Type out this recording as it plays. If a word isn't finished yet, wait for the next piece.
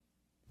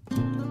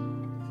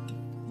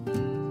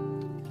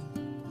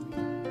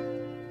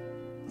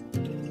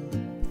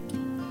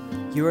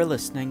You are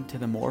listening to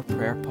the More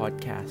Prayer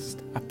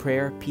Podcast, a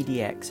Prayer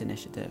PDX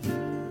initiative.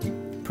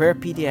 Prayer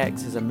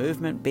PDX is a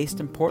movement based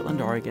in Portland,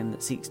 Oregon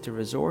that seeks to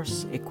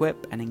resource,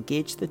 equip and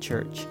engage the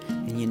church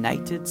in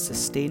united,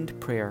 sustained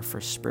prayer for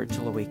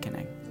spiritual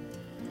awakening.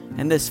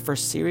 In this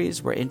first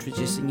series, we're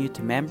introducing you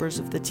to members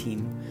of the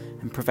team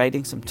and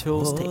providing some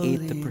tools to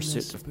aid the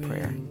pursuit of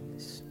prayer.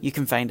 You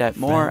can find out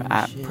more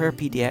at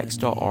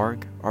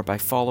prayerpdx.org or by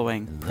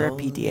following Prayer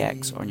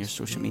PDX on your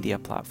social media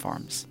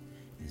platforms.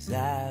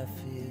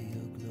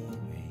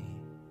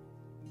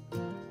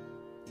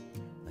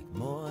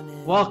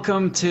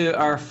 Welcome to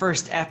our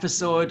first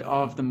episode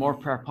of the More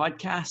Prayer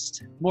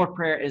Podcast. More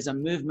Prayer is a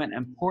movement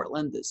in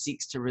Portland that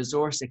seeks to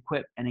resource,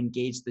 equip, and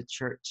engage the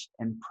church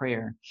in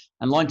prayer.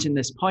 And launching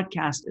this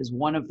podcast is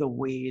one of the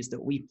ways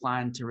that we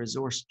plan to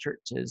resource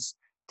churches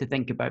to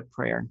think about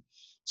prayer.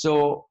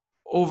 So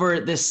over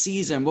this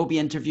season, we'll be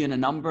interviewing a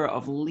number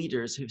of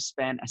leaders who've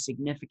spent a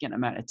significant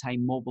amount of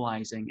time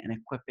mobilizing and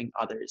equipping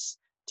others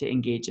to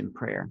engage in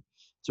prayer.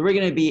 So we're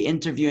going to be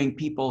interviewing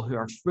people who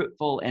are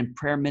fruitful in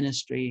prayer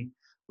ministry.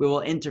 We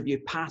will interview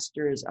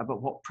pastors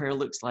about what prayer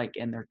looks like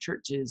in their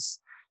churches.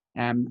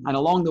 And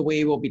along the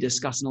way, we'll be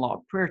discussing a lot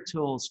of prayer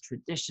tools,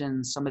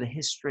 traditions, some of the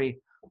history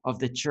of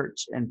the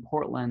church in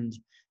Portland.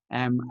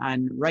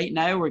 And right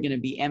now, we're going to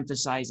be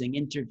emphasizing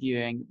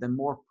interviewing the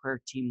More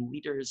Prayer team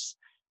leaders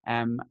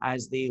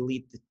as they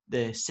lead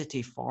the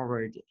city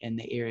forward in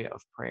the area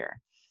of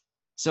prayer.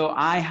 So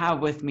I have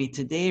with me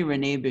today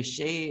Renee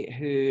Boucher,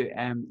 who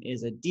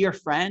is a dear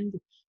friend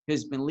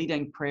who's been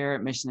leading prayer,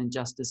 mission, and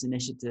justice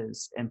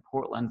initiatives in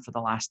Portland for the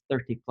last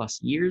 30 plus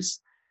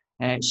years.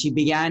 She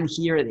began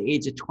here at the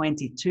age of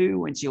 22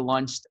 when she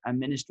launched a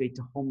ministry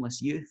to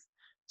homeless youth.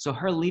 So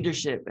her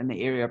leadership in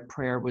the area of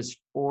prayer was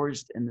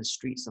forged in the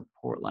streets of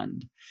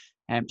Portland.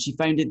 She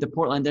founded the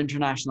Portland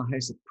International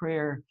House of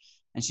Prayer,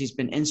 and she's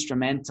been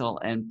instrumental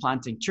in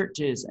planting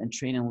churches and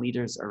training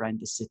leaders around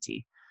the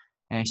city.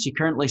 She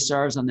currently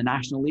serves on the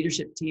national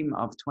leadership team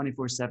of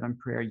 24/7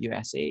 Prayer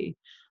USA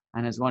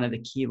and is one of the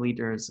key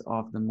leaders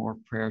of the More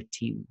Prayer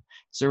team.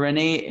 So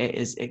Renee, it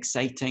is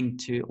exciting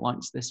to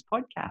launch this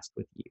podcast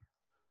with you.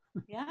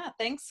 Yeah,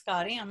 thanks,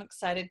 Scotty. I'm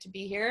excited to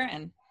be here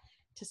and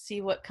to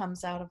see what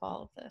comes out of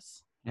all of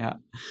this. Yeah,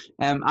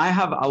 I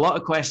have a lot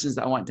of questions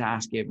that I want to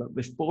ask you, but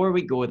before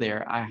we go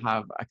there, I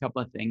have a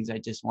couple of things I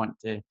just want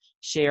to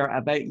share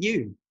about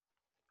you.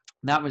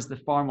 That was the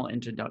formal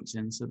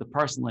introduction. So the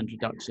personal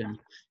introduction.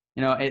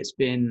 You know, it's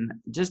been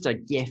just a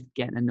gift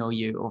getting to know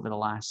you over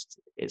the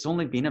it's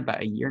only been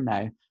about a year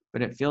now,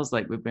 but it feels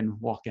like we've been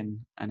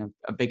walking on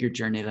a bigger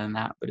journey than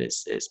that. But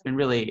it's been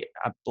really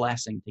a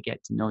blessing to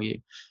get to know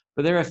you.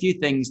 But there are a few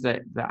things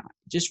that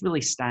just really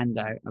stand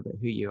out about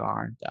who you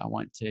are that I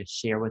want to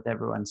share with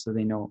everyone so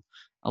they know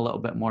a little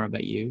bit more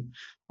about you.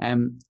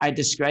 I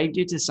described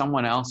you to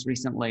someone else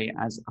recently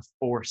as a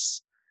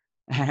force.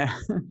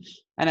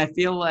 And I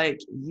feel like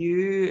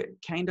you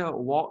kind of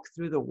walk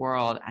through the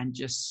world and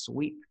just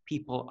sweep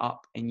people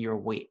up in your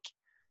wake.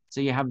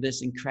 So you have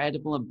this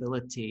incredible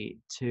ability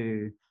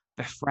to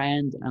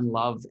befriend and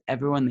love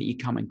everyone that you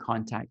come in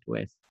contact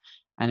with.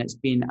 And it's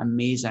been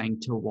amazing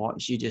to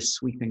watch you just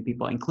sweeping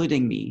people,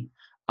 including me,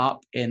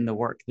 up in the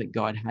work that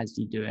God has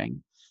you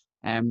doing.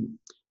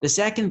 The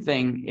second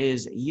thing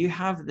is you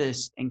have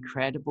this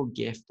incredible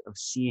gift of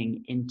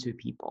seeing into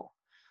people.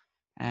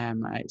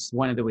 It's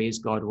one of the ways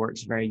God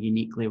works very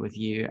uniquely with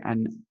you.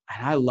 And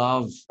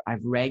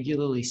I've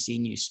regularly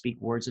seen you speak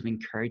words of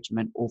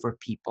encouragement over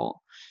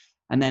people.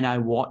 And then I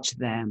watch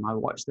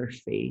their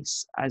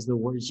face as the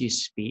words you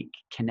speak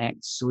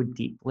connect so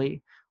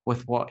deeply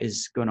with what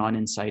is going on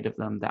inside of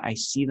them that I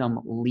see them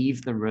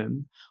leave the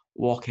room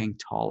walking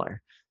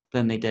taller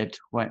than they did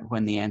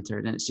when they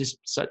entered. And it's just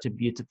such a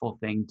beautiful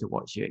thing to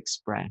watch you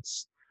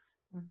express.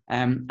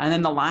 And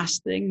then the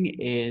last thing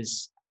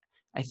is,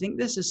 I think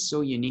this is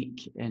so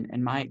unique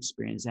in my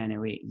experience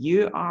anyway.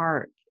 You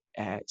are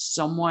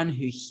someone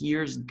who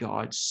hears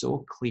God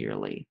so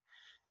clearly.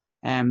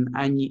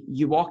 And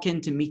you walk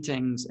into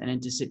meetings and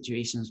into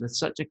situations with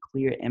such a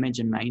clear image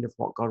in mind of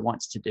what God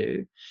wants to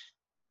do.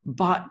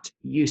 But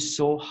you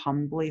so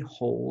humbly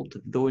hold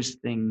those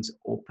things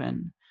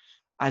open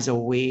as a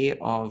way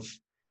of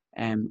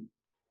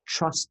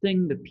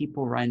trusting the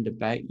people round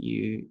about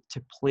you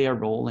to play a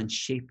role in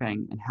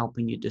shaping and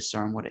helping you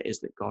discern what it is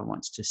that God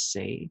wants to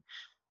say.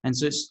 And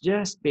so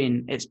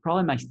it's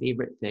probably my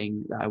favorite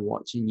thing that I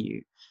watch in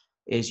you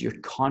is your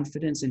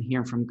confidence in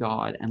hearing from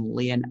God and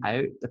laying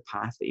out the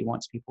path that he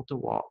wants people to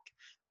walk,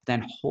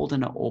 then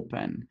holding it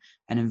open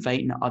and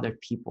inviting other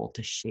people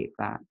to shape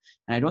that.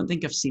 And I don't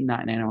think I've seen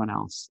that in anyone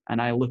else.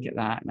 And I look at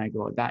that and I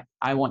go,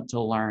 I want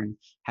to learn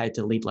how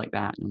to lead like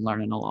that, and I'm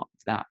learning a lot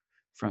of that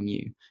from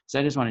you. So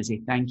I just want to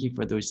say thank you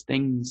for those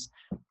things.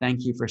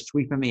 Thank you for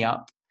sweeping me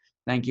up.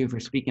 Thank you for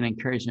speaking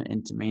encouragement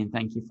into me. And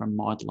thank you for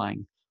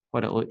modeling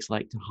what it looks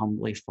like to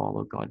humbly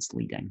follow God's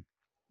leading.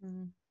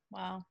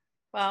 Wow.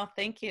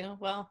 Thank you.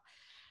 Well,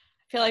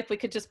 I feel like we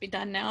could just be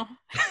done now.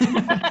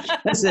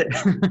 That's it.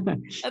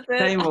 That's it.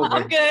 Time over.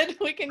 I'm good.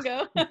 We can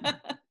go.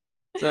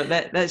 So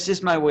that's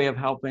just my way of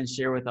helping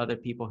share with other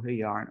people who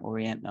you are and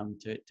orient them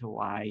to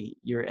why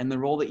you're in the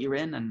role that you're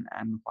in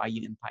and why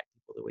you impact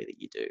people the way that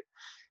you do.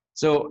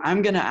 So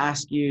I'm going to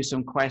ask you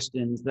some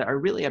questions that are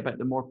really about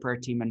the More Prayer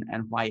team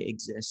and why it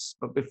exists.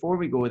 But before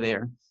we go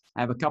there,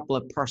 I have a couple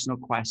of personal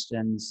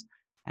questions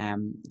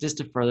just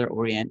to further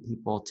orient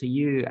people to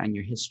you and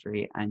your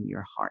history and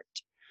your heart.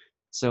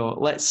 So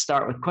let's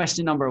start with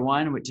question number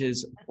one, which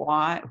is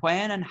why,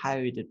 when, and how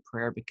did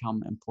prayer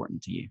become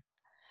important to you?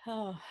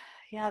 Oh,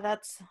 yeah,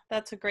 that's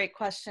a great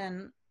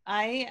question.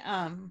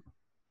 When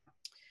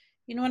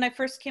I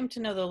first came to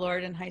know the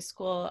Lord in high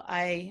school,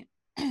 I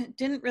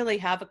didn't really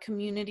have a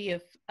community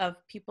of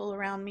people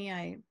around me.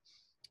 I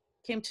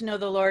came to know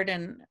the Lord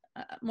in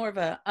more of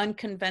an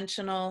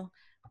unconventional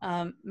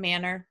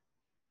manner.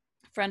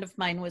 A friend of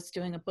mine was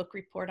doing a book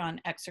report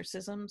on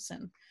exorcisms,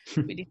 and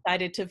we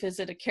decided to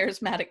visit a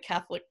charismatic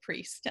Catholic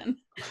priest, and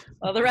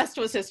well, the rest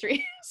was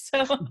history.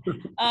 So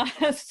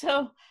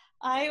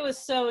I was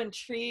so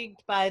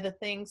intrigued by the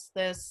things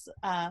this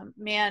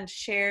man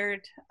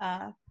shared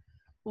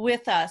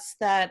with us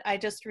that I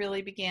just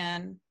really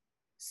began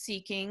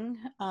seeking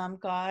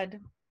God.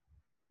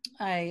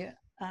 I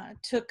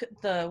took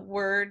the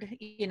word,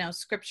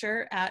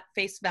 scripture at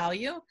face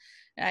value.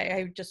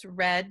 I just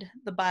read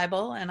the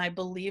Bible and I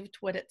believed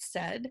what it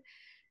said.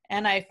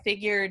 And I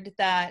figured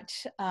that,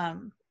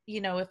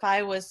 if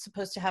I was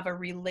supposed to have a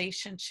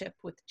relationship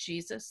with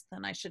Jesus,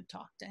 then I should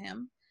talk to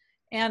him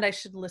and I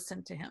should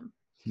listen to him.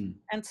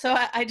 And so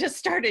I just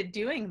started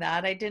doing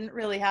that. I didn't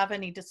really have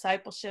any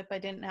discipleship. I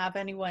didn't have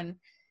anyone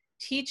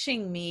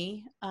teaching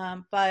me,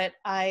 but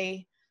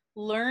I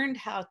learned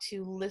how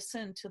to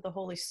listen to the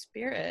Holy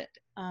Spirit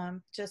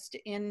just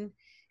in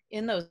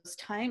those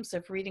times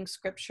of reading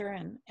scripture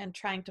and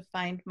trying to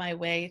find my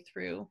way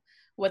through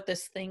what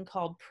this thing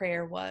called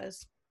prayer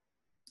was.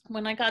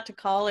 When I got to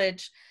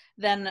college,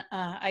 then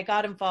I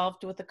got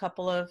involved with a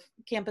couple of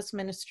campus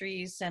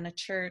ministries and a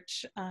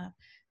church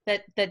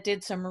that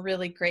did some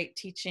really great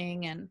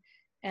teaching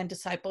and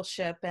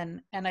discipleship,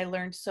 and I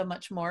learned so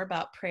much more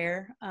about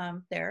prayer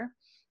there.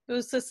 It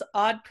was this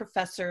odd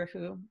professor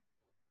who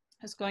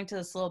I was going to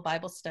this little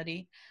Bible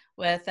study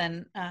with,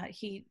 and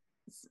he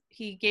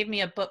gave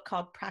me a book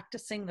called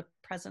Practicing the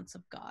Presence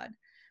of God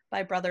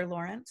by Brother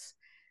Lawrence,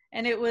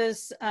 and it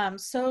was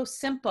so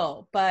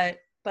simple but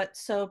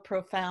so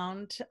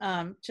profound.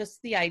 Just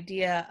the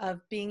idea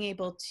of being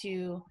able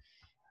to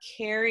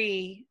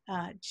carry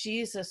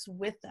Jesus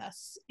with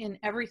us in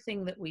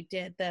everything that we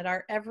did, that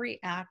our every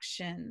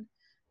action,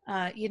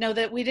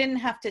 that we didn't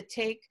have to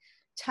take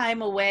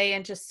time away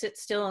and just sit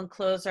still and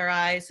close our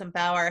eyes and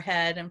bow our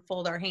head and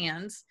fold our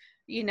hands,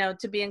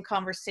 to be in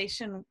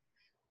conversation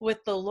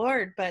with the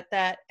Lord, but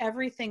that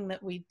everything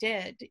that we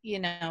did,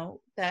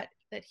 that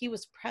he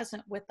was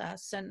present with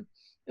us. And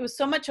it was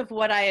so much of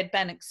what I had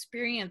been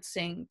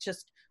experiencing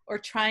or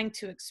trying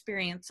to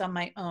experience on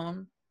my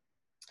own,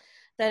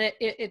 that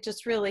it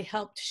just really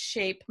helped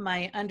shape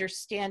my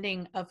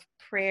understanding of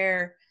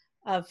prayer,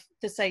 of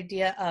this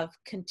idea of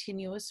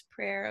continuous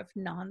prayer, of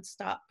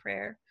nonstop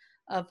prayer,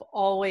 of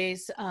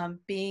always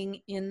being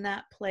in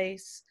that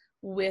place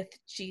with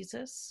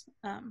Jesus.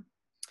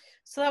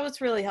 So that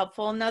was really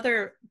helpful.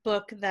 Another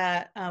book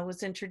that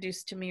was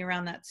introduced to me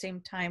around that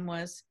same time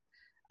was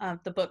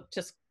the book,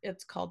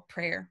 it's called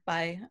Prayer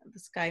by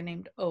this guy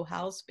named O.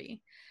 Housby.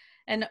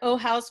 And O.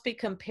 Housby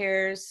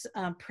compares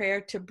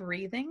prayer to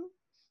breathing.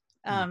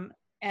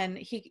 And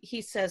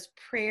he says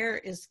prayer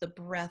is the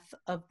breath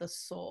of the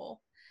soul.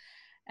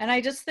 And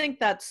I just think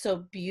that's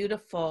so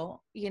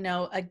beautiful,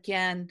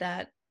 again,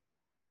 that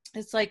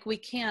it's like we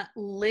can't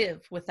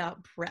live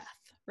without breath,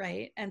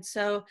 right? And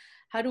so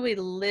how do we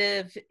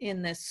live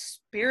in this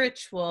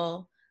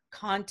spiritual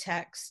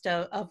context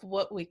of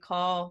what we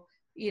call,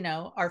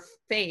 our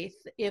faith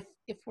if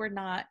we're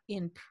not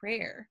in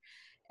prayer?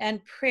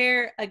 And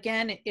prayer,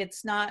 again,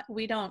 it's not,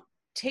 we don't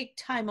take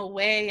time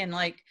away and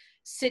like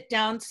sit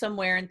down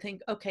somewhere and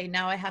think, okay,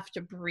 now I have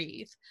to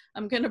breathe.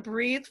 I'm going to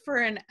breathe for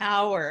an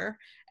hour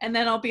and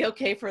then I'll be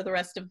okay for the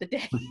rest of the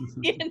day.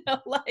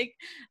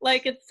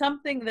 Like it's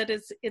something that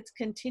it's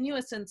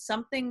continuous and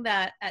something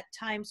that at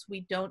times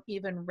we don't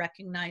even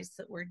recognize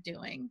that we're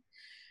doing.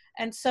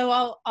 And so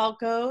I'll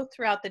go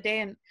throughout the day,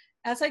 and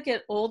as I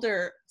get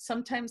older,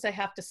 sometimes I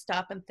have to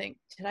stop and think,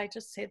 did I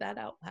just say that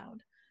out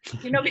loud?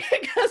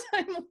 Because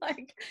I'm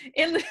like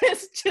in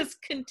this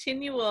just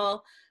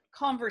continual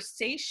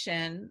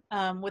conversation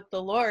with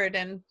the Lord.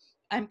 And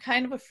I'm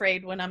kind of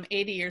afraid when I'm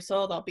 80 years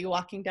old, I'll be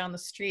walking down the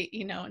street,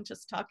 and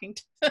just talking,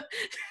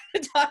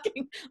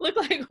 look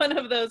like one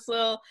of those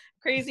little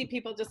crazy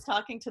people just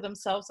talking to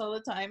themselves all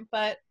the time.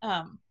 But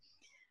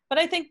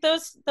I think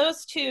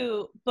those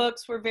two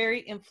books were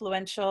very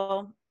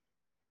influential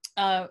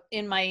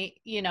in my,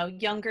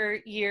 younger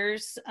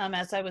years,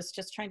 as I was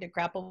just trying to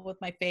grapple with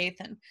my faith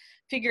and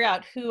figure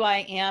out who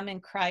I am in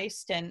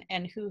Christ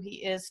and who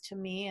he is to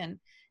me,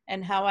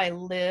 and how I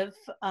live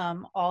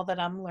all that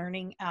I'm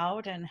learning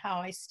out and how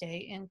I stay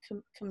in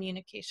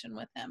communication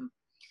with him.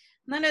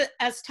 And then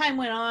as time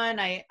went on,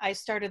 I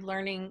started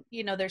learning,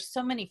 there's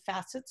so many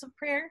facets of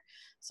prayer.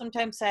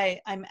 Sometimes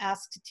I'm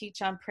asked to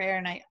teach on prayer,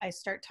 and I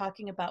start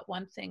talking about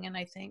one thing and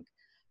I think,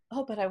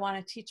 oh, but I want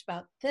to teach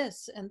about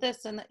this and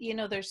this. And,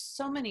 there's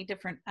so many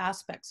different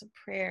aspects of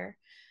prayer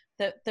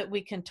that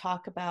we can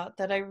talk about,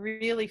 that I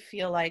really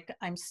feel like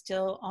I'm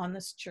still on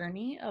this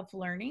journey of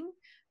learning,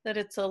 that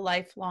it's a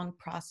lifelong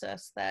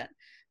process, that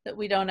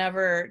we don't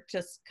ever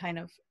just kind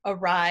of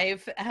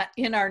arrive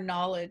in our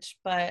knowledge.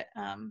 But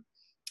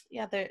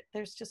yeah,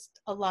 there's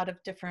just a lot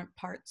of different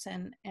parts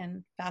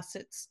and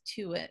facets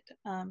to it.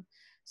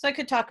 So I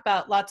could talk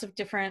about lots of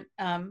different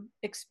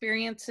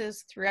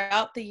experiences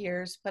throughout the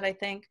years, but I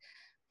think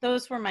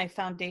those were my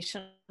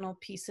foundational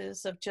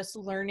pieces of just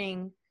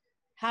learning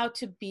how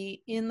to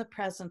be in the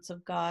presence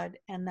of God,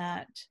 and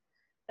that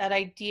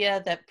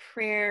idea that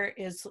prayer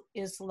is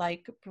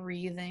like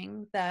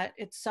breathing, that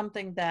it's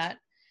something that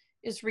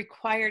is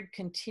required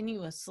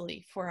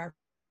continuously for our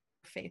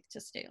faith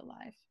to stay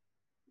alive.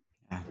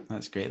 Yeah,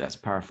 that's great. That's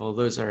powerful.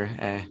 Those are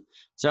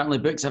certainly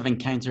books I've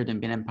encountered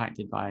and been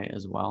impacted by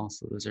as well.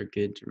 So those are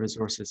good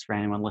resources for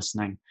anyone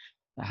listening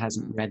that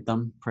hasn't read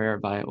them. Prayer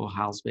by O.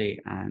 Halsby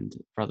and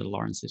Brother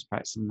Lawrence's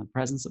Practice in the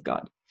Presence of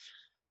God.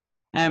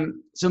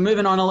 So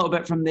moving on a little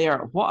bit from there,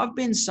 what have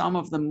been some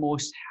of the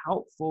most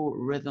helpful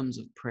rhythms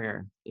of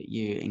prayer that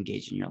you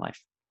engage in your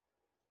life?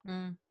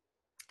 Well,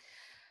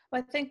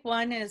 I think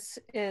one is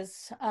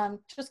just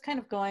kind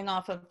of going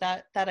off of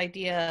that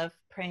idea of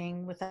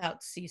praying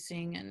without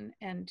ceasing,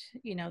 and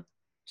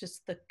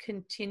just the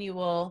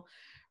continual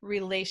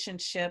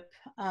relationship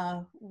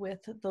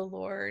with the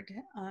Lord,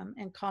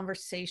 and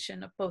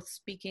conversation of both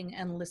speaking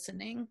and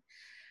listening.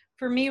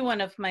 For me, one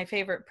of my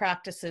favorite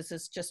practices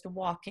is just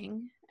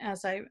walking.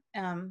 As I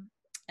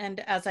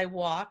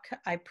walk,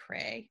 I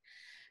pray.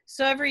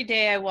 So every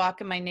day I walk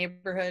in my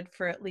neighborhood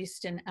for at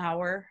least an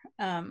hour.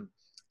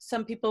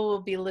 Some people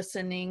will be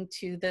listening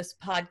to this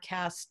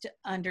podcast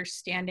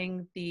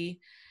understanding the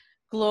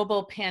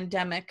global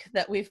pandemic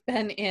that we've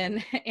been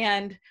in,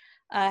 and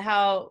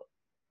how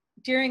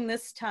during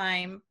this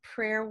time,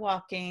 prayer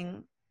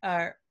walking,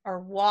 or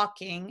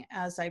walking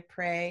as I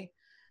pray,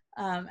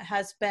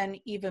 has been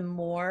even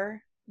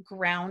more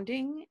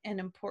grounding and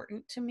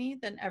important to me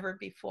than ever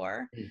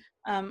before.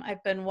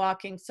 I've been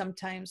walking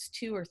sometimes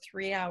 2 or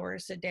 3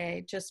 hours a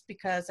day, just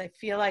because I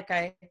feel like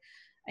I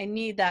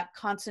need that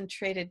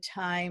concentrated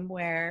time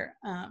where,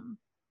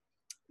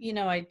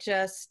 I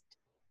just,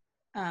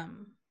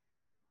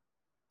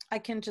 I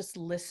can just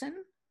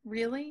listen,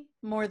 really,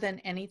 more than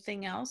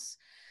anything else.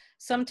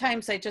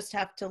 Sometimes I just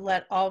have to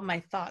let all my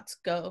thoughts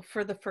go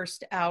for the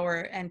first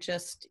hour and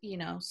just,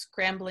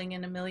 scrambling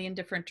in a million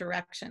different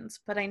directions.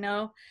 But I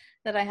know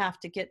that I have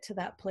to get to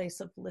that place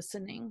of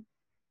listening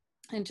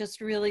and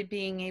just really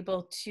being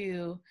able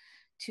to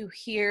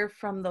hear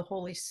from the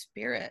Holy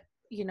Spirit.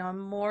 I'm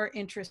more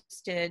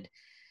interested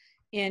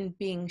in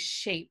being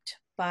shaped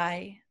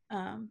by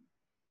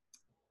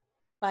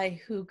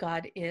who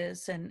God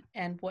is,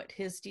 and what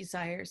his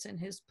desires and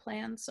his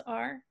plans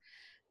are,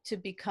 to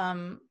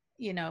become,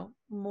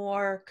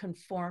 more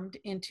conformed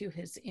into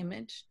his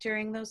image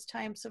during those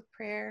times of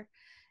prayer,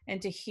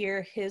 and to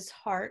hear his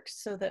heart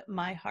so that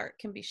my heart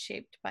can be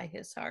shaped by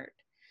his heart,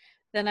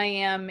 than I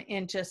am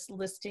in just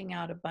listing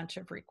out a bunch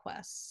of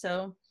requests.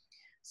 So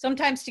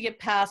sometimes, to get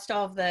past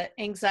all of the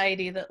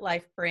anxiety that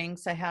life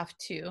brings, I have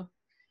to,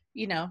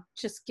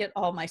 just get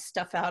all my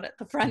stuff out at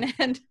the front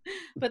end.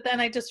 But then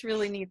I just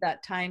really need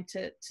that time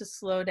to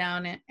slow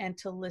down and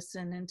to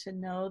listen, and to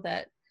know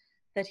that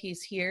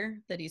he's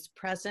here, that he's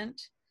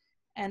present,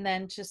 and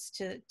then just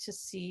to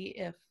see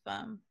if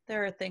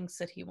there are things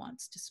that he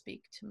wants to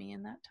speak to me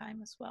in that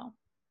time as well.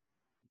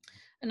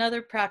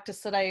 Another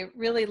practice that I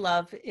really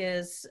love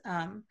is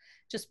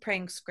just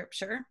praying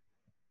scripture.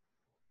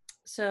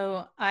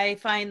 So I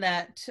find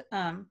that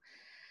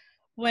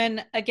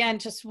when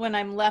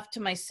I'm left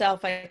to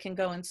myself, I can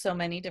go in so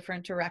many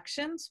different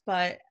directions,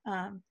 but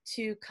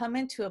to come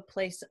into a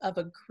place of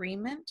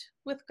agreement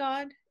with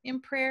God in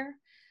prayer,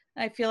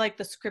 I feel like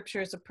the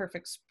scripture is a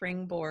perfect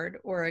springboard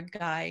or a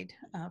guide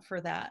for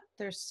that.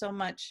 There's so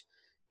much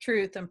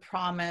truth and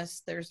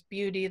promise. There's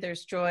beauty,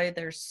 there's joy,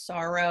 there's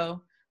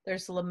sorrow,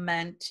 there's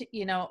lament.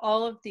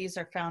 All of these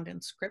are found in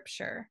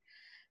scripture.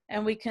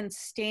 And we can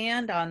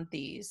stand on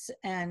these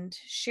and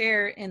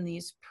share in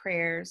these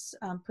prayers,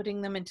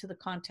 putting them into the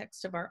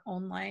context of our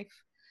own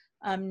life,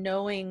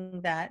 knowing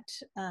that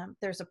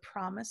there's a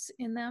promise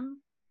in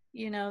them.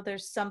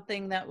 There's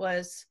something that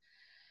was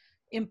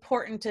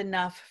important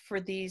enough for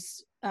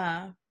these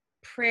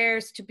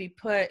prayers to be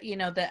put,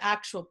 the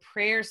actual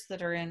prayers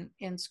that are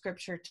in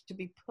scripture to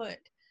be put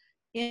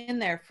in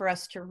there for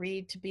us to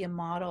read, to be a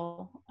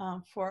model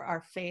for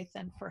our faith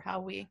and for how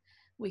we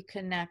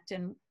connect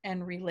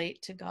and relate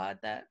to God.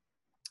 That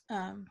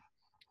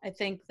I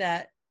think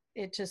that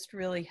it just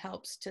really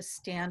helps to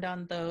stand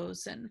on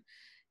those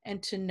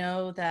and to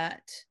know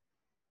that,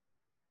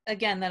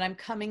 again, that I'm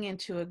coming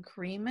into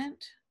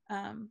agreement,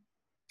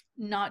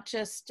 not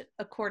just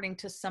according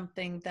to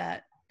something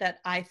that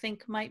I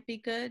think might be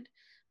good,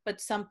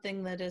 but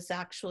something that is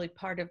actually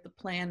part of the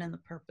plan and the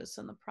purpose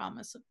and the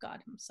promise of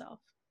God himself.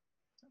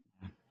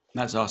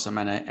 That's awesome.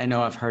 And I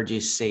know I've heard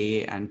you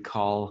say and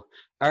call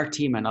our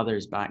team and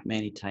others back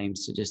many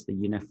times to just the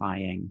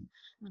unifying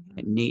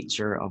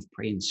nature of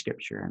praying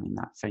scripture. I mean,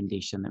 that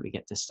foundation that we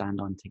get to stand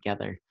on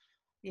together,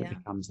 it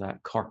becomes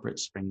that corporate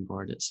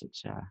springboard. It's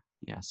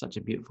such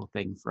a beautiful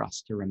thing for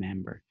us to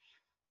remember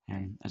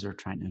as we're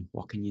trying to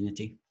walk in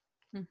unity.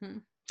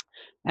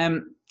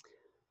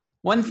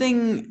 One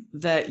thing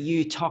that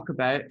you talk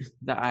about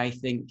that I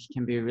think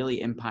can be really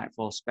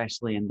impactful,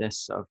 especially in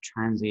this sort of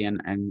transient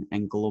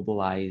and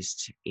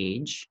globalized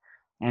age,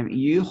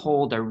 you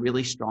hold a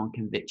really strong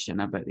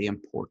conviction about the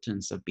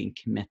importance of being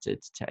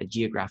committed to a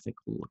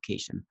geographical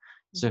location.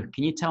 So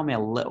can you tell me a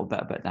little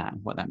bit about that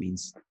and what that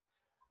means?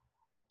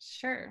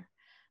 Sure.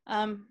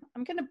 I'm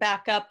going to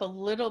back up a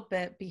little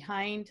bit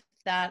behind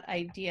that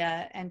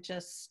idea and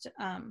just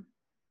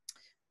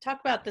talk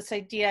about this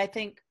idea. I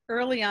think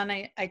early on,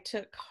 I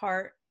took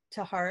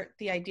to heart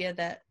the idea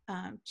that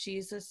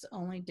Jesus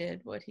only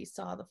did what he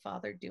saw the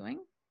Father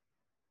doing,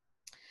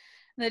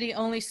 that he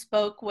only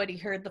spoke what he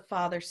heard the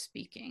Father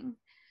speaking.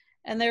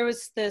 And there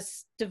was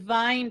this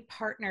divine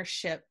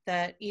partnership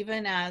that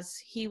even as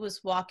he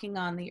was walking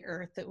on the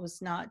earth, it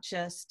was not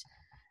just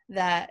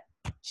that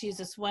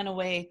Jesus went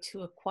away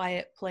to a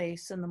quiet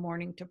place in the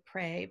morning to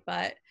pray,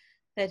 but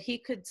that he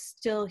could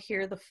still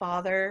hear the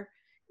Father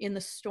in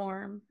the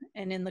storm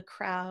and in the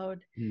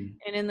crowd and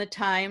in the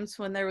times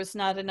when there was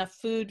not enough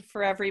food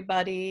for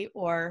everybody,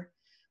 or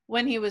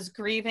when he was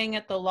grieving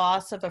at the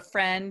loss of a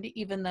friend,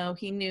 even though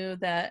he knew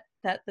that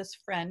this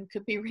friend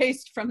could be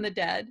raised from the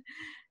dead.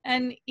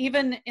 And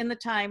even in the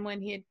time when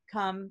he had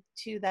come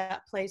to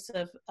that place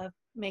of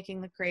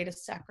making the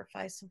greatest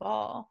sacrifice of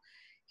all,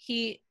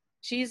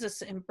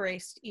 Jesus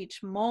embraced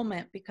each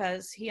moment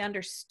because he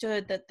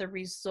understood that the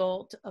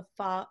result of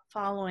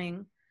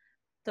following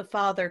the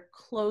Father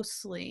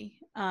closely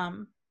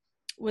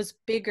was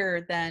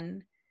bigger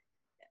than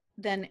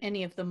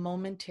any of the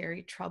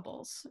momentary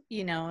troubles,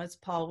 as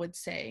Paul would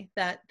say,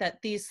 that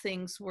these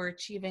things were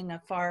achieving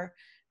a far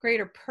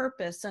greater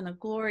purpose and a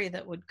glory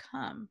that would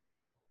come.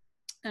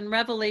 And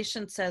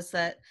Revelation says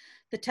that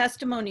the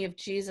testimony of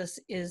Jesus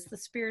is the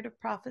spirit of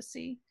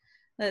prophecy,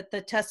 that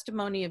the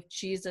testimony of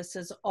Jesus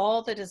is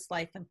all that his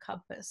life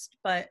encompassed.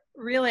 But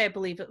really, I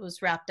believe it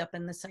was wrapped up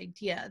in this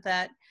idea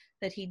that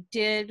he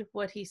did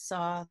what he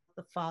saw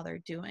the Father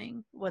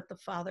doing, what the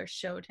Father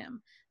showed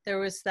him. There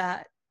was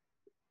that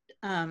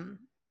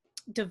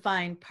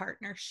divine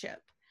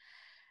partnership.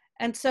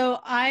 And so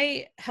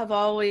I have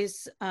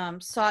always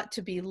sought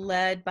to be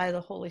led by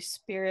the Holy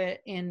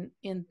Spirit in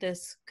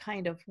this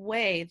kind of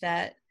way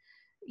that,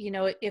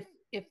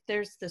 if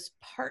there's this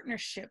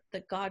partnership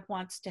that God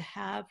wants to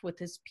have with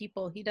his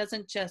people, he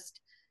doesn't just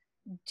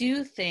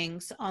do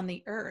things on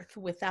the earth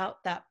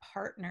without that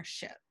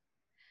partnership.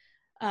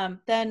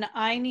 Then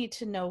I need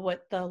to know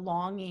what the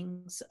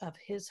longings of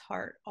his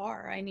heart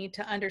are. I need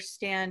to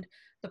understand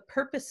the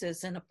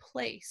purposes in a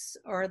place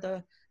or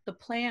the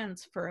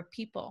plans for a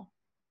people.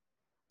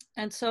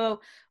 And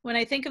so when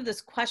I think of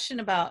this question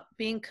about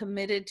being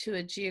committed to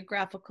a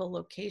geographical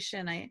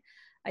location,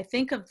 I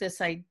think of this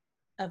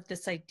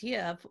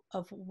idea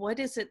of what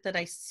is it that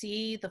I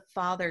see the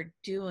Father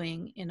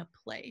doing in a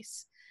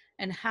place,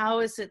 and how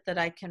is it that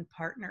I can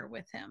partner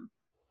with him?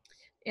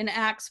 In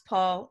Acts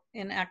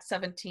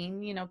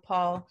 17,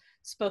 Paul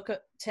spoke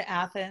to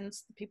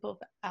Athens, the people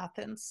of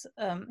Athens.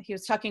 He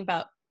was talking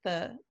about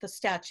the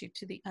statue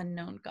to the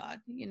unknown God,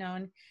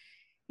 and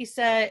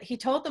he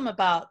told them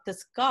about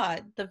this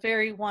God, the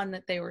very one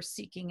that they were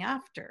seeking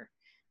after.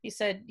 He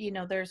said,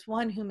 there's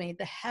one who made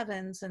the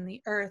heavens and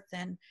the earth,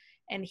 and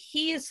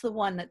he is the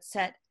one that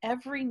set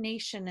every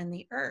nation in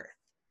the earth,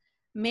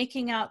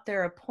 making out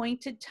their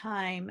appointed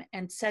time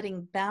and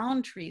setting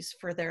boundaries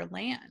for their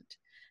land.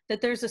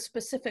 That there's a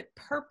specific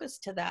purpose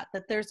to that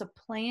there's a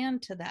plan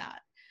to that.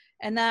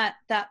 And that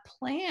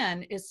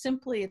plan is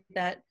simply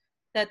that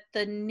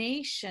the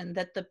nation,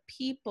 that the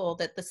people,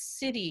 that the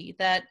city,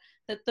 that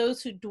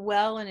those who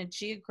dwell in a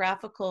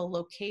geographical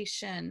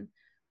location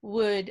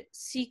would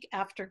seek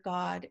after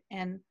God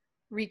and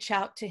reach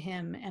out to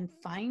him and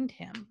find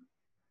him.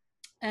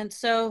 And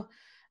so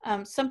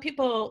some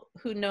people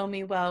who know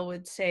me well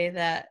would say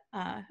that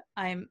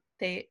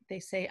they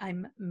say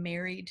I'm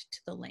married to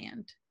the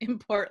land in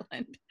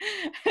Portland.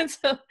 And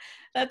so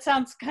that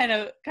sounds kind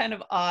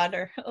of odd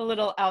or a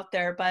little out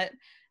there, but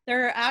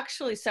there are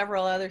actually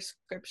several other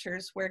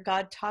scriptures where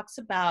God talks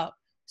about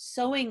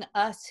sowing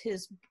us,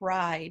 his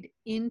bride,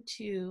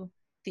 into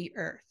the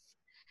earth,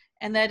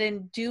 and that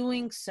in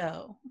doing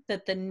so,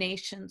 that the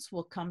nations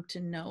will come to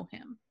know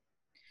him.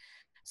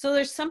 So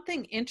there's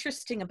something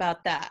interesting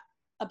about that,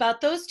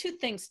 about those two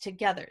things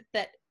together,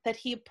 that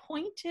he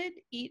appointed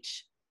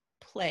each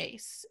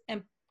place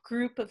and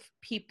group of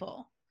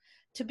people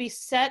to be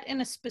set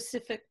in a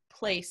specific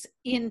place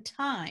in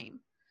time,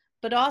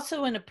 but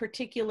also in a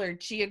particular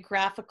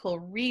geographical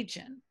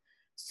region,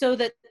 so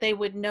that they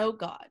would know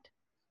God.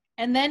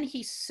 And then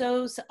he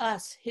sows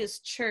us, his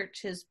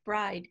church, his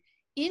bride,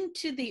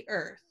 into the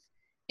earth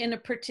in a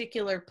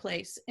particular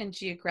place and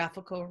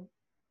geographical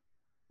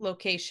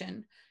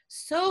location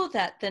so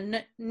that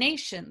the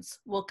nations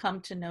will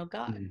come to know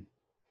God. Mm.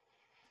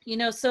 You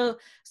know, so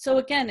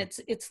again,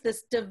 it's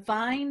this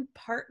divine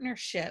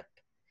partnership,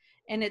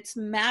 and it's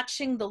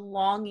matching the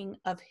longing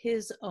of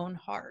his own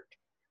heart,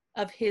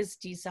 of his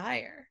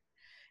desire.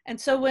 And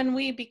so when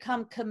we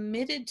become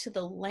committed to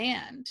the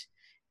land,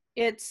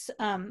 it's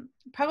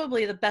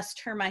probably the best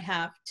term I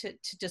have to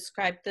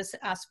describe this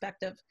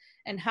aspect of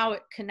and how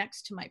it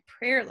connects to my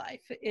prayer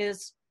life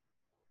is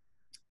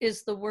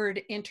the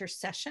word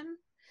intercession.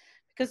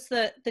 Because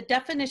the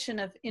definition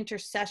of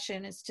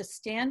intercession is to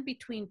stand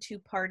between two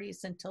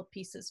parties until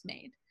peace is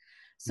made.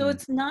 So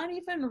it's not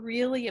even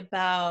really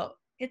about,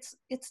 it's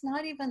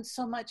not even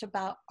so much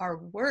about our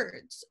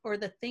words or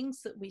the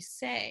things that we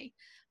say,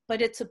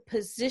 but it's a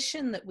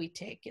position that we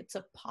take. It's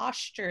a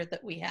posture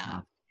that we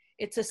have.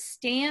 It's a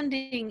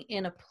standing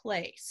in a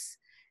place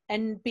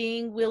and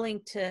being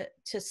willing to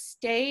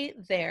stay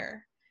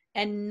there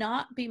and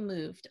not be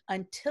moved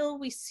until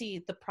we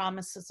see the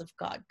promises of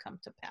God come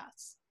to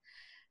pass.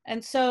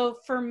 And so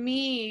for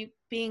me,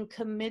 being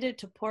committed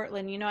to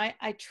Portland, you know,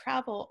 I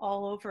travel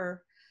all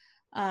over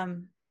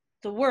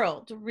the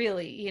world,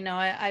 really. You know,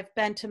 I've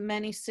been to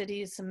many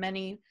cities and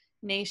many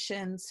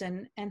nations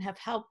and have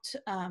helped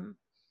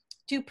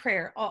do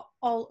prayer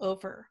all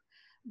over.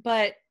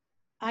 But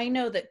I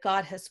know that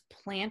God has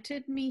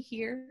planted me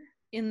here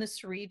in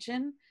this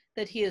region,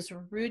 that he has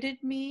rooted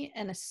me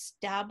and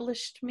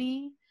established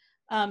me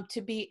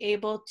to be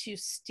able to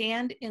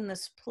stand in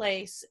this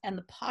place, and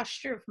the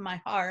posture of my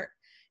heart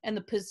and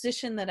the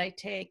position that I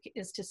take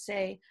is to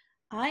say,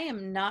 I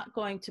am not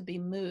going to be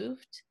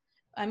moved.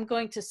 I'm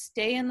going to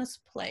stay in this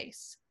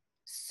place,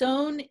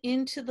 sown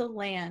into the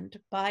land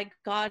by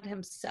God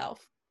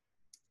himself,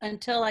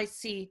 until I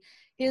see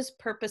his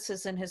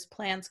purposes and his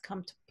plans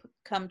come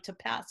to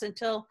pass,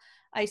 until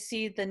I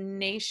see the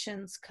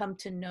nations come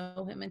to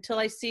know him, until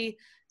I see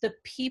the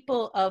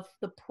people of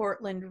the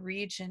Portland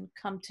region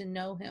come to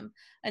know him,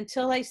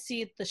 until I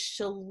see the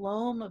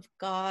shalom of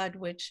God,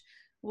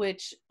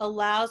 which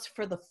allows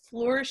for the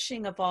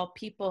flourishing of all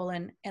people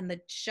and the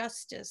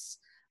justice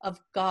of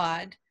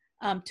God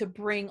to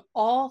bring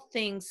all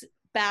things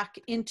back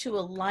into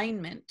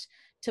alignment,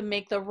 to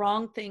make the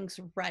wrong things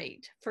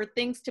right, for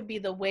things to be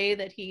the way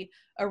that he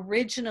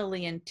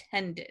originally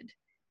intended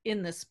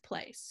in this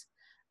place.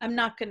 I'm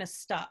not going to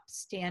stop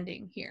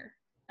standing here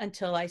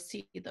until I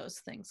see those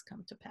things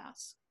come to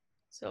pass.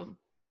 So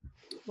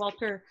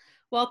Walter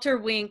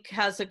Wink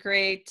has a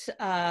great,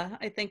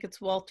 I think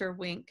it's Walter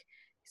Wink,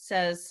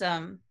 says,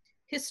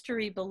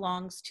 history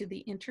belongs to the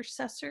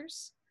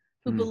intercessors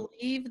who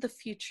believe the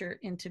future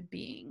into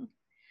being.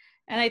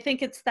 And I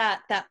think it's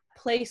that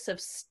place of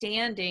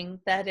standing,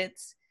 that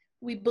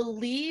we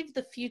believe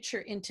the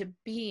future into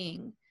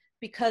being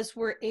because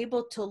we're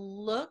able to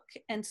look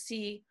and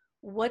see,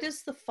 what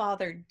is the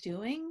Father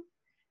doing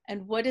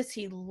and what is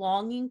he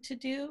longing to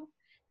do?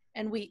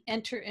 And we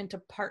enter into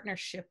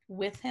partnership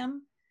with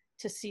him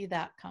to see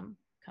that come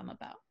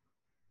about.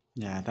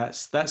 Yeah,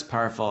 that's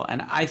powerful.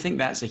 And I think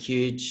that's a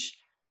huge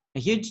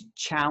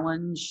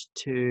challenge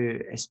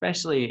to,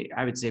 especially,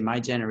 I would say, my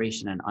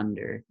generation and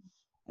under,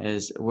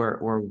 is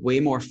we're way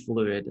more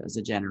fluid as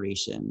a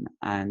generation.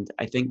 And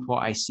I think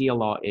what I see a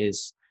lot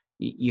is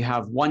you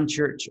have one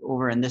church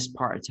over in this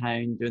part of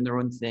town doing their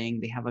own thing.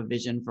 They have a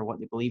vision for what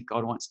they believe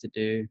God wants to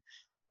do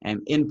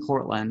in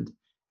Portland.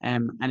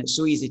 And it's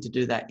so easy to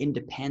do that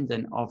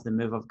independent of the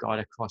move of God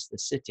across the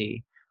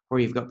city, where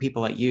you've got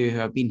people like you who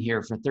have been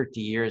here for 30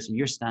 years and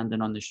you're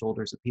standing on the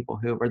shoulders of people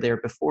who were there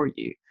before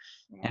you,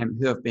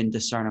 who have been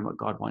discerning what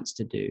God wants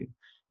to do.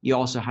 You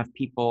also have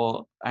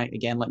people,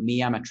 again, like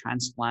me, I'm a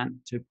transplant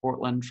to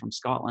Portland from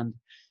Scotland.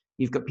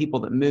 You've got people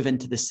that move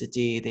into the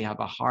city, they have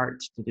a heart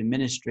to do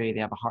ministry,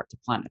 they have a heart to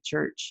plant a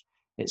church.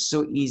 It's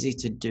so easy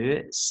to do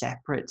it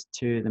separate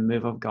to the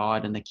move of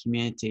God and the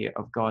community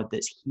of God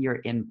that's here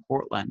in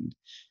Portland.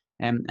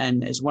 And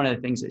it's one of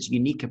the things that's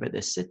unique about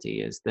this city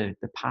is the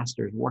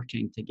pastors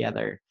working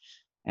together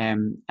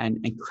and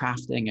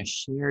crafting a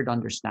shared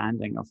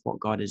understanding of what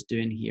God is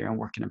doing here and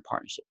working in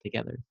partnership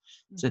together.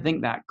 So I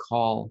think that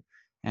call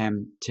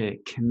to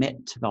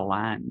commit to the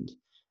land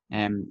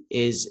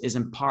is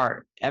in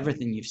part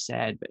everything you've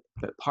said,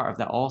 but part of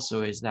that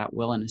also is that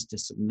willingness to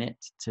submit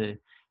to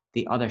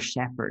the other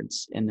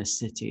shepherds in the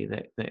city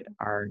that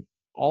are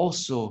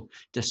also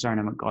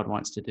discerning what God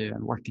wants to do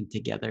and working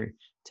together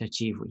to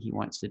achieve what he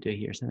wants to do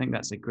here. So I think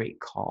that's a great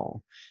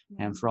call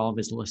for all of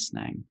us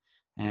listening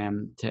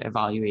to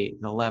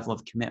evaluate the level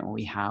of commitment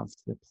we have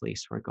to the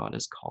place where God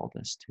has called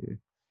us to.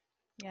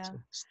 Yeah. So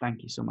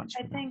thank you so much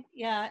for that.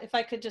 Yeah, if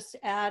I could just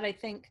add, I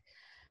think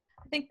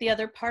the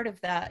other part of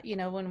that, you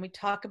know, when we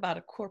talk about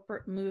a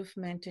corporate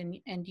movement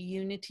and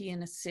unity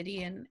in a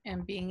city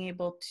and being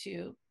able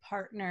to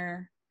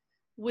partner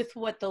with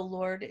what the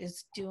Lord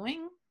is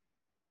doing,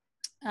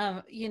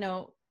 you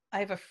know, I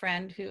have a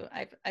friend who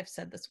I've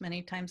said this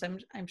many times.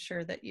 I'm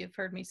sure that you've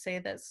heard me say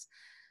this,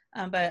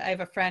 but I have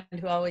a friend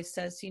who always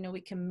says, you know,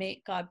 we can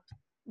make God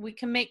we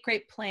can make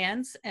great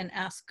plans and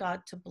ask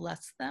God to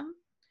bless them,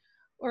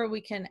 or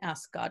we can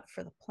ask God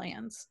for the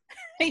plans,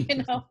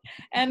 you know.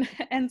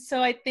 And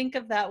so I think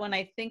of that when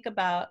I think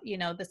about, you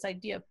know, this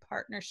idea of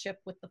partnership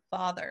with the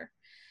Father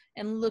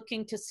and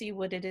looking to see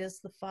what it is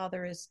the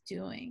Father is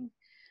doing.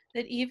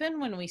 That even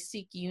when we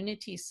seek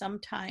unity,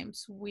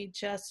 sometimes we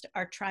just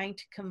are trying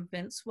to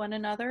convince one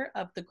another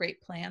of the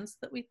great plans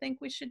that we think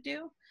we should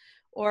do,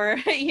 or,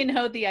 you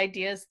know, the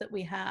ideas that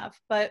we have.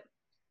 But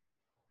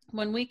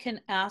when we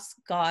can ask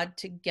God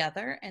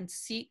together and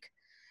seek,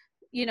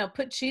 you know,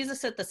 put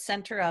Jesus at the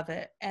center of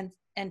it, and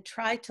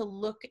try to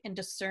look and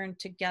discern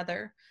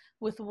together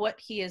with what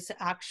he is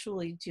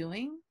actually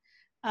doing,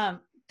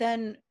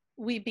 then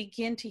we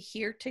begin to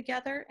hear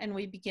together and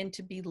we begin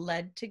to be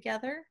led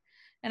together.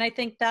 And I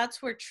think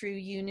that's where true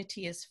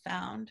unity is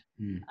found,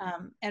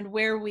 and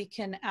where we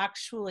can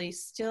actually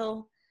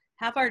still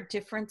have our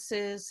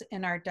differences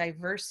and our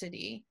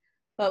diversity,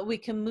 but we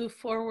can move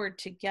forward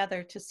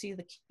together to see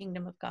the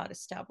kingdom of God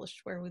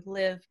established where we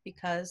live,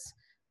 because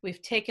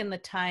we've taken the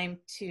time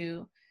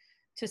to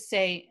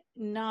say,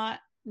 not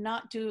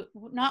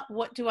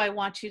what do I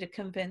want you to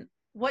convince,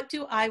 what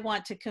do I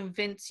want to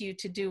convince you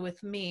to do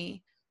with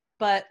me,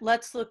 but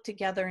let's look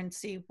together and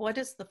see what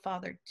is the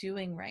Father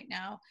doing right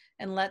now,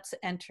 and let's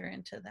enter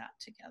into that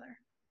together.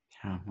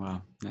 Yeah,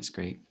 well, that's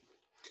great.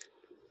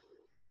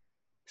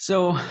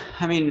 So,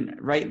 I mean,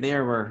 right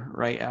there, we're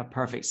right a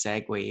perfect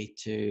segue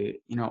to,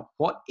 you know,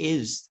 what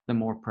is the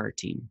More Prayer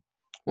Team?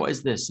 What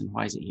is this and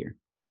why is it here?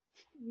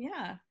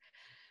 Yeah.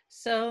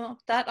 So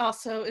that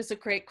also is a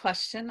great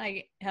question.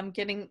 I am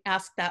getting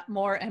asked that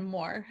more and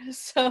more.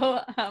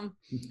 So,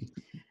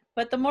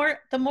 but the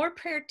More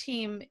Prayer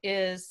Team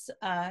is,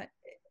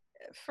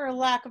 for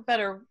lack of a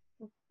better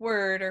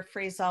word or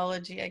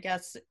phraseology, I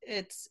guess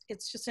it's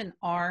just an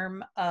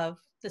arm of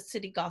the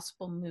City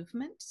Gospel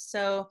movement.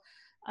 So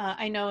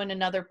I know in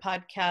another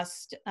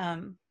podcast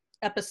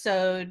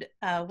episode,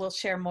 we'll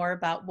share more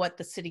about what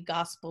the City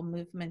Gospel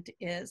movement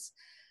is.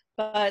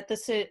 But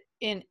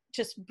in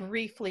just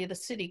briefly, the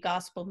City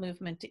Gospel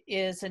movement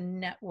is a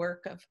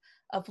network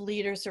of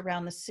leaders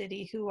around the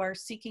city who are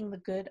seeking the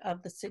good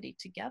of the city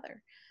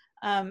together.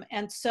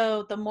 And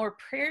so the More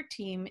Prayer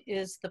Team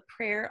is the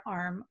prayer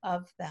arm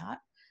of that.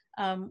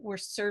 We're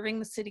serving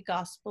the City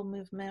Gospel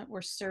movement.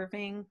 We're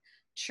serving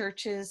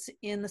churches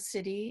in the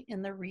city,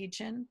 in the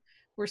region.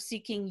 We're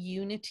seeking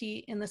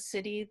unity in the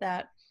city.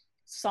 That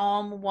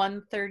Psalm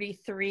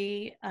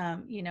 133,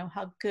 you know,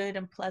 how good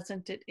and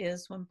pleasant it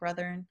is when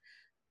brethren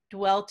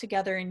dwell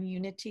together in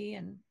unity.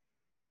 And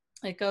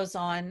it goes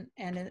on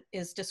and it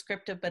is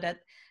descriptive, but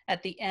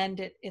at the end,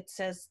 it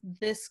says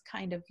this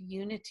kind of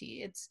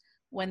unity. It's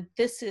when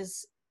this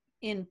is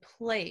in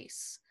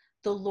place,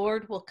 the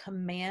Lord will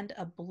command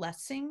a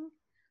blessing,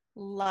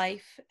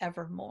 life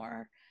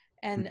evermore.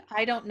 And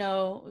I don't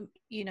know,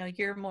 you know,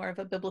 you're more of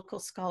a biblical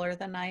scholar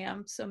than I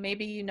am. So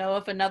maybe you know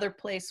of another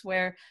place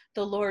where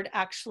the Lord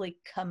actually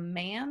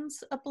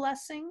commands a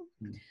blessing.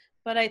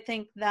 But I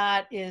think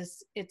that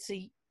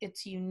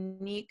it's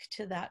unique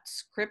to that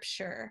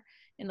scripture.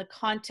 In the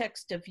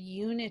context of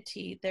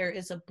unity, there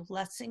is a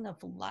blessing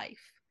of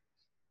life.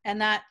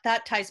 And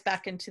that ties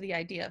back into the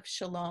idea of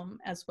shalom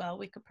as well.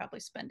 We could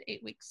probably spend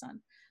 8 weeks on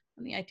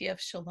the idea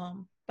of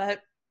shalom.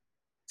 But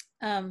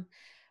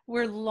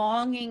we're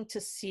longing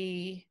to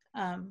see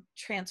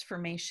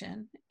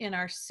transformation in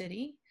our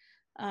city.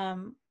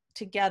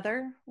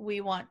 Together,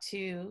 we want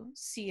to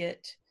see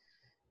it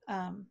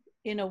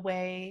in a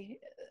way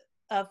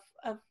of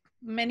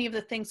many of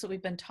the things that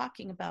we've been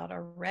talking about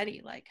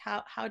already. Like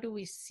how do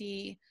we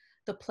see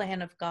the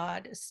plan of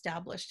God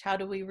established? How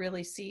do we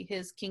really see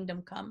his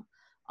kingdom come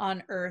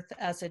on earth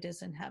as it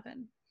is in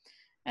heaven?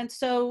 And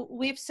so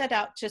we've set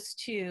out just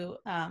to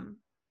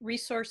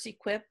resource,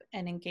 equip,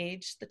 and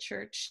engage the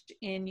church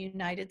in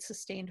united,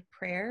 sustained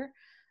prayer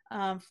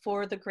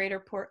for the greater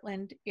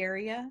Portland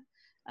area.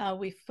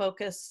 We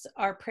focus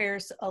our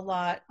prayers a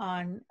lot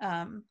on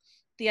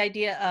the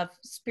idea of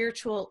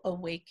spiritual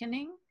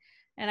awakening.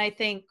 And I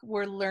think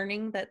we're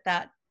learning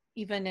that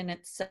even in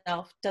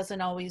itself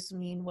doesn't always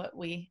mean what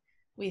we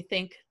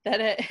think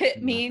that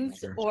it means,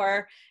 sure.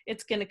 Or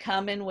it's going to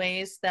come in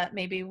ways that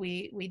maybe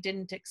we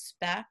didn't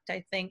expect.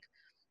 I think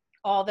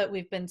all that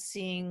we've been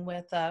seeing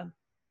with,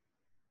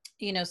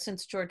 you know,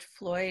 since George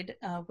Floyd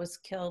was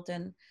killed,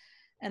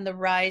 and the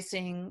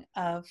rising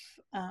of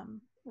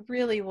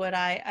really what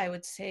I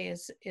would say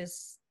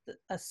is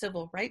a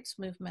civil rights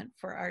movement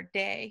for our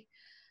day.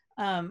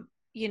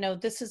 You know,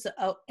 this is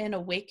an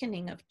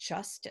awakening of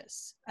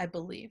justice, I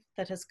believe,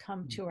 that has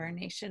come to our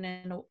nation,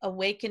 and an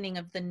awakening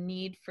of the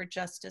need for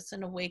justice,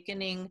 and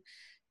awakening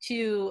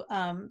to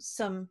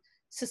some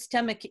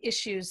systemic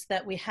issues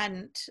that we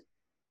hadn't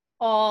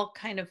all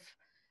kind of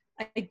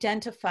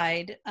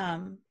identified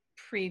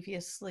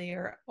previously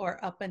or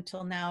up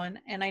until now.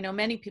 And I know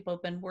many people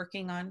have been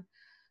working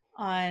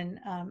on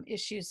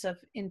issues of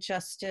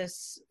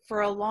injustice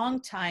for a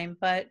long time,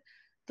 but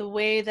the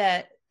way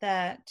that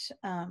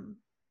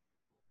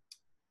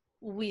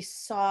we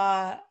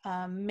saw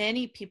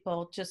many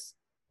people just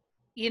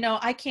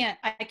I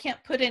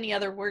can't put any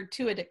other word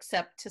to it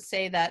except to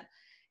say that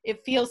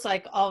it feels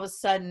like all of a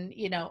sudden,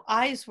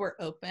 eyes were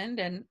opened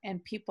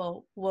and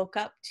people woke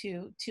up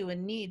to a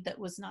need that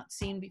was not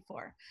seen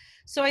before.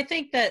 So I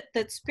think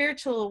that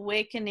spiritual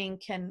awakening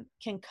can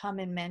come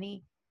in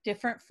many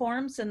different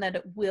forms, and that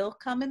it will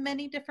come in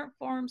many different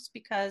forms,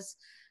 because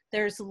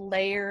there's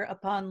layer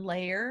upon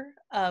layer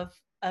of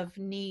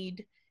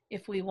need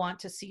if we want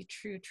to see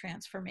true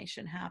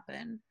transformation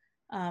happen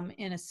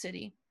in a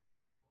city.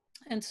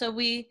 And so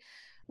we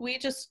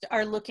just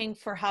are looking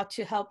for how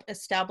to help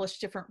establish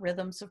different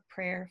rhythms of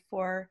prayer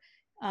for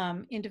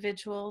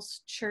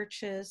individuals,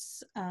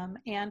 churches,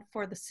 and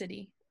for the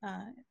city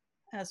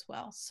as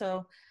well.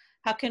 So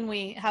how can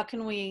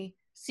we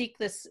seek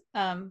this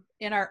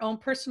in our own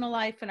personal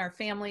life, in our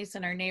families,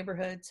 in our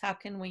neighborhoods? How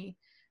can we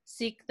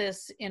seek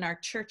this in our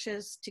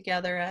churches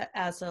together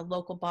as a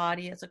local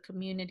body, as a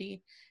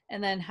community?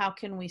 And then how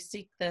can we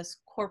seek this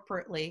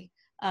corporately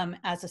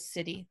as a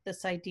city,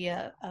 this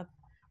idea of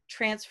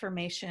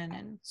transformation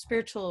and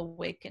spiritual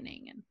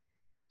awakening and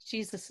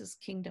Jesus's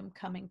kingdom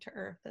coming to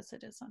earth as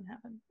it is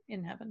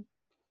in heaven.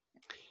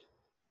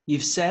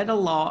 You've said a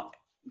lot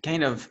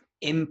kind of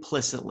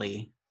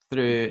implicitly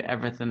through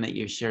everything that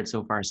you've shared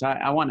so far. So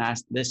I want to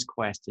ask this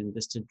question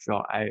just to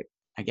draw out,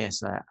 I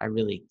guess, a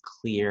really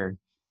clear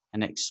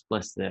and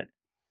explicit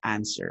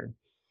answer.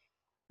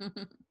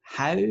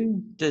 How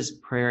does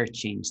prayer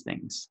change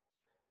things?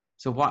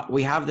 So what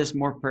we have this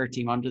More Prayer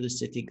team under the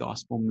City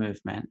Gospel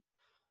Movement.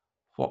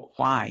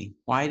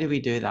 Why do we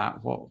do that?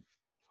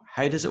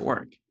 How does it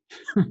work?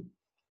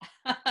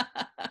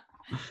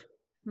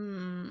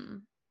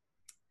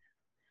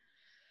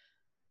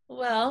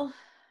 Well,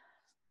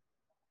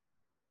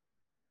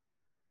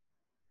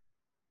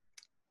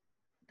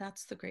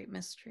 that's the great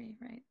mystery,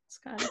 right,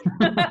 Scotty?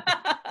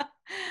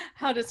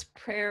 How does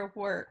prayer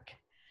work?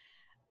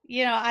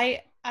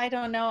 I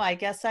don't know. I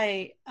guess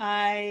I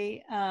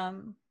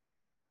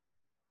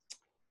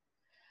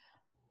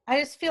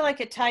just feel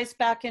like it ties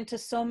back into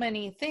so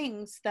many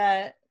things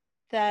that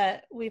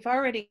we've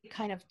already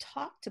kind of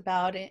talked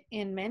about it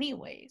in many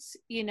ways.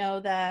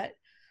 That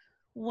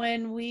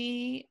when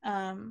we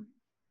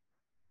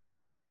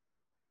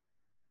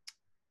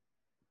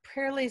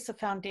prayer lays a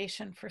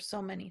foundation for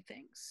so many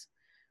things.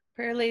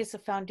 Prayer lays a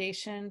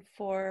foundation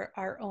for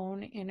our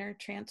own inner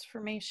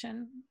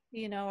transformation,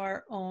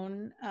 our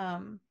own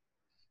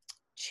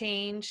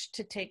change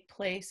to take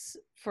place,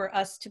 for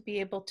us to be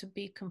able to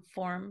be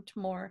conformed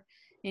more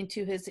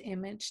into his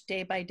image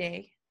day by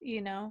day.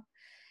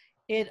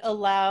 It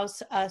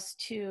allows us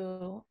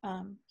to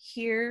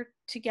hear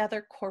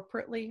together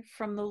corporately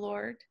from the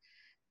Lord,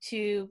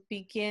 to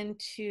begin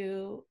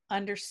to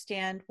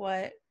understand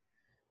what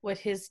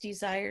his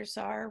desires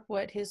are,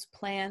 what his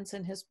plans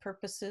and his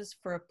purposes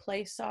for a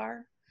place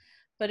are.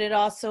 But it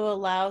also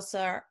allows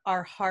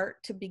our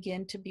heart to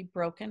begin to be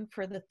broken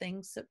for the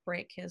things that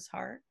break his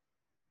heart.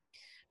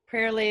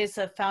 Prayer lays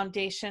a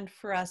foundation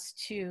for us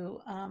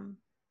to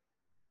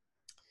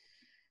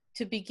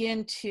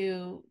begin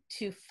to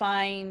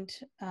find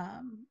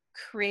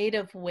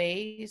creative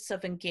ways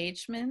of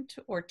engagement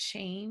or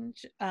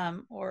change,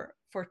 or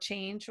for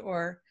change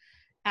or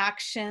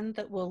action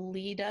that will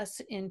lead us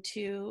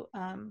into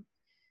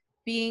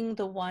being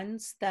the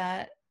ones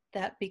that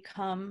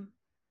become,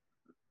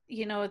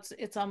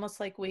 it's almost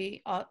like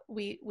we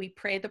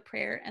pray the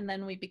prayer and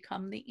then we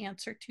become the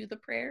answer to the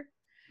prayer,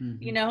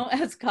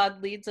 as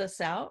God leads us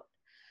out.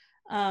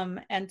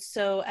 And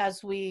so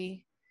as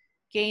we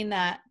gain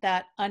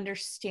that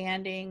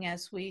understanding,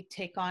 as we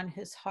take on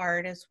his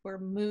heart, as we're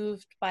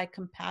moved by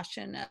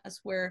compassion, as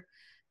we're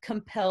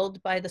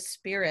compelled by the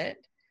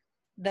Spirit,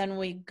 then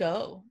we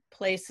go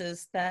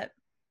places that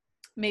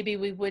maybe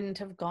we wouldn't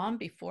have gone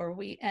before.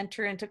 We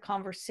enter into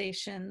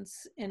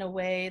conversations in a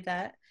way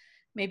that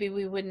maybe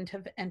we wouldn't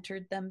have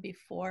entered them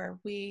before.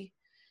 We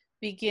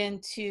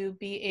begin to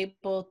be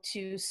able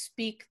to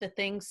speak the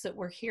things that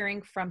we're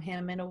hearing from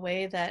him in a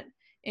way that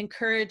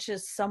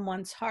encourages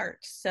someone's heart,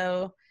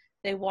 so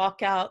they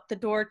walk out the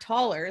door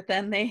taller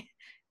than they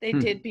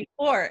did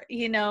before.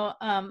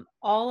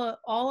 All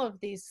of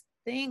these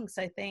things,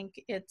 I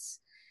think it's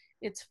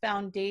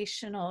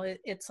foundational.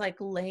 It's like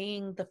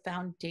laying the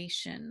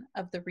foundation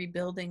of the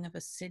rebuilding of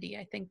a city.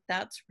 I think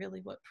that's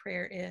really what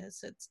prayer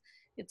is.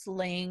 It's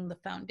laying the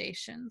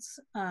foundations.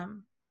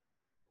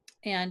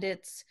 And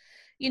it's,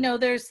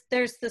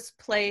 there's this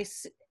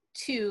place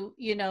too,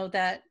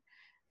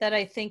 that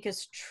I think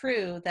is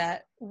true,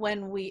 that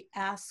when we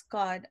ask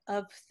God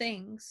of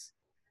things,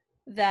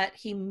 that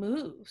he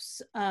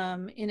moves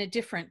in a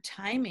different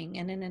timing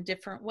and in a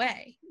different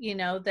way,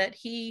 that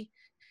he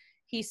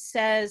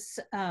says,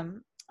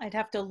 I'd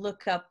have to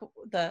look up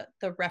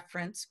the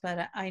reference,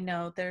 but I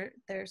know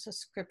there's a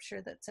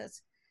scripture that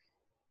says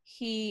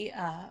he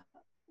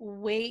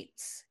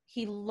waits,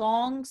 he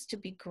longs to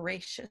be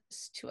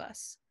gracious to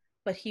us,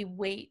 but he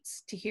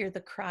waits to hear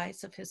the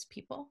cries of his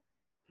people.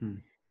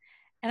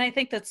 And I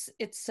think it's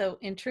so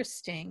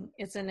interesting,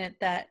 isn't it,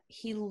 that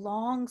he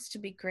longs to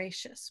be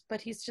gracious, but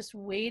he's just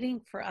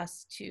waiting for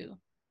us to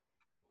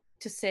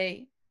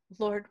say,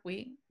 Lord,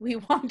 we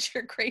want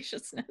your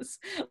graciousness.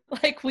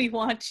 Like, we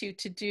want you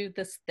to do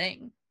this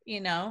thing,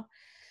 you know?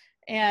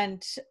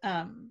 And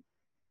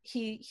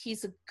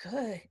he's a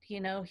good, you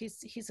know,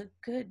 he's a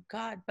good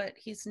God, but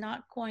he's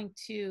not going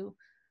to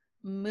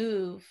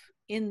move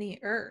in the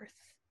earth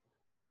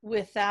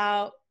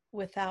without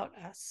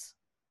us.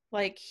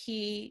 Like,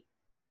 he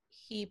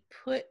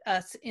put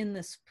us in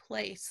this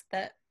place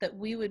that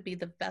we would be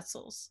the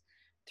vessels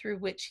through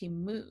which he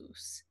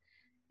moves.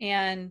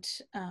 And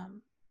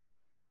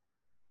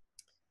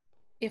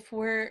if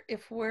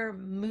we're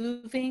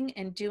moving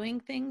and doing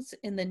things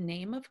in the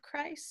name of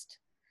Christ,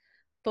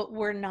 but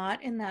we're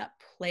not in that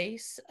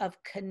place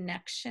of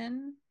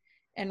connection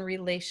and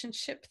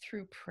relationship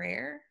through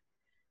prayer,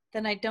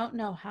 then I don't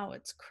know how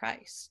it's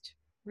Christ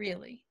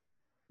really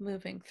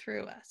moving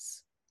through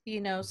us.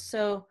 You know,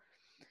 so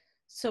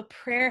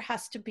prayer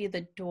has to be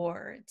the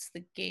door, it's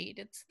the gate,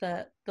 it's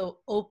the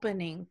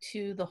opening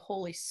to the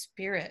Holy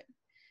Spirit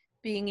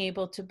being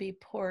able to be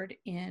poured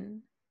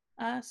in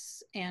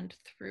us and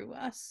through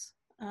us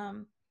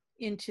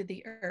into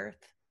the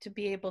earth, to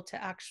be able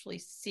to actually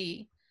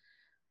see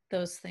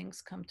those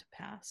things come to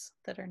pass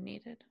that are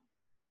needed.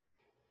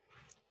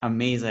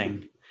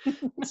 Amazing.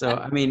 So,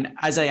 I mean,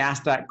 as I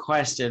asked that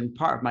question,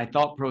 part of my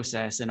thought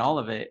process in all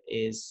of it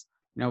is,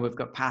 you know, we've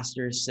got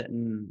pastors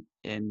sitting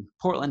in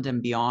Portland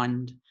and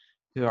beyond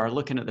who are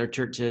looking at their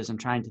churches and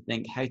trying to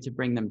think how to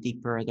bring them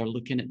deeper. They're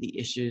looking at the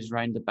issues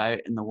round about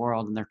in the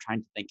world and they're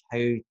trying to think, how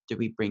do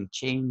we bring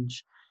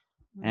change?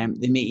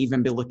 They may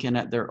even be looking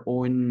at their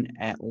own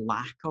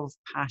lack of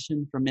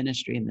passion for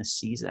ministry in this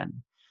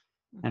season.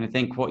 And I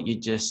think what you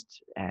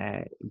just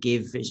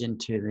gave vision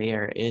to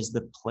there is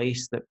the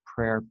place that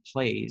prayer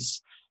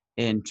plays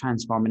in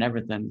transforming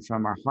everything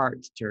from our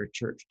heart to our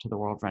church to the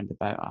world round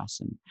about us.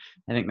 And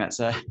I think that's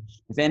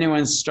if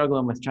anyone's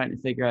struggling with trying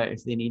to figure out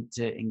if they need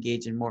to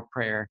engage in more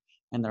prayer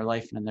in their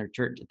life and in their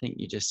church, I think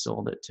you just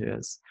sold it to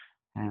us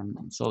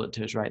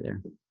right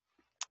there.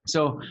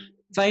 So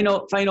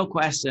final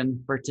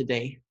question for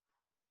today.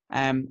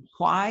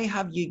 Why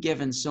have you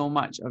given so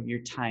much of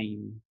your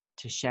time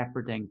to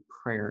shepherding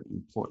prayer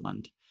in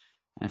Portland?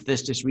 And if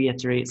this just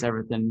reiterates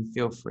everything,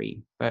 feel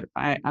free. But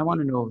I want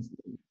to know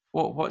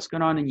what's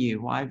going on in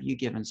you. Why have you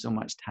given so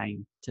much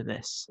time to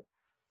this?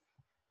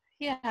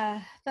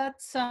 Yeah,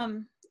 that's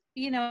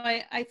you know,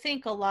 I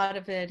think a lot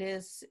of it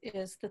is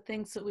the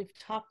things that we've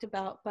talked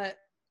about, but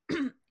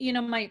you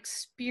know, my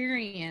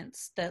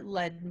experience that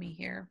led me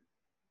here,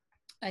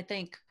 I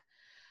think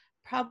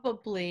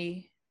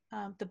probably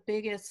the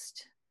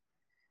biggest,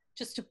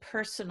 just to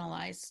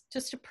personalize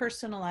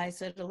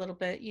it a little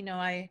bit, you know,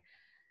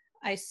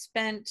 I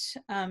spent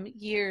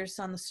years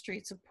on the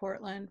streets of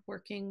Portland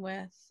working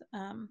with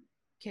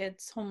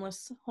kids,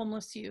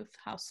 homeless youth,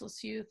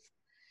 houseless youth,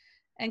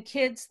 and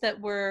kids that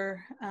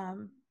were,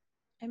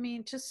 I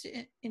mean, just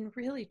in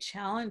really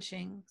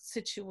challenging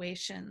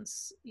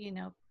situations, you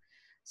know,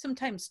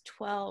 sometimes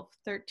 12,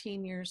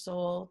 13 years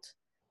old,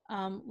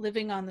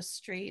 living on the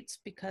streets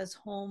because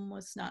home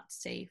was not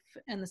safe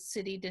and the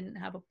city didn't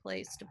have a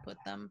place to put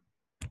them,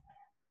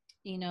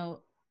 you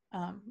know,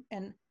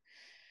 and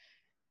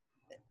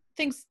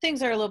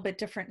things are a little bit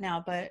different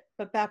now, but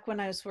back when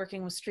I was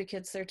working with street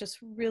kids, there just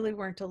really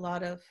weren't a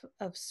lot of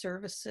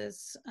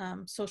services,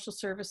 social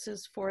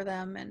services for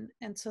them,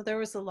 and so there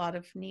was a lot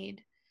of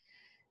need,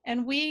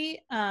 and we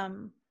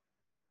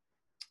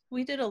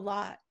did a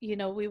lot. You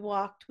know, we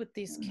walked with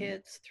these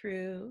kids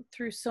through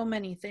so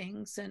many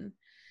things, and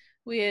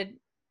we had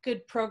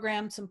good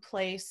programs in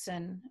place,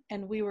 and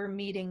we were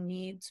meeting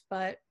needs,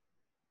 but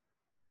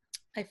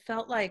I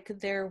felt like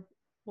there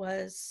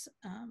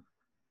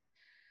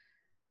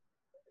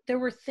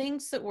were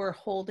things that were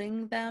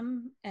holding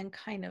them and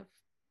kind of,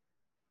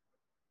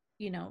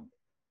 you know,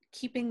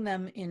 keeping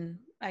them in,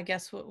 I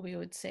guess what we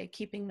would say,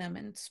 keeping them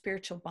in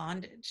spiritual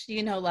bondage.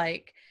 You know,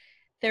 like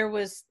there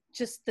was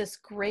just this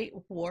great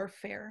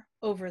warfare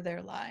over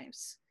their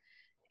lives.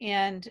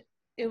 And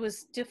it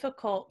was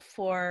difficult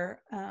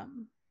for,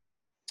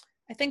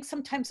 I think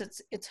sometimes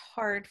it's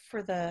hard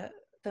for the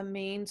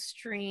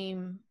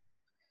mainstream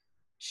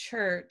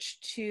church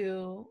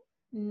to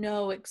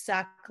know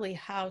exactly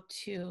how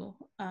to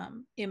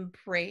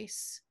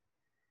embrace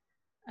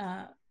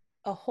a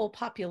whole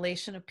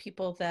population of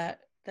people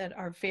that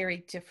are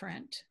very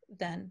different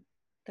than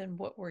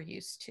what we're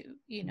used to,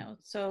 you know.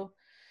 So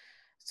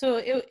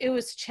it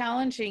was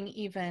challenging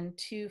even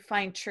to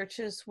find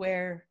churches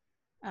where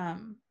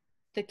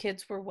the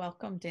kids were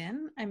welcomed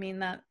in. I mean,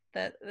 that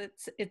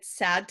it's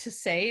sad to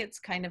say, it's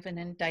kind of an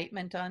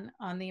indictment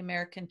on the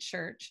American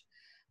church,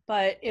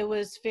 but it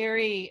was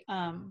very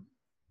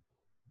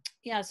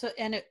yeah, so,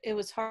 and it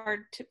was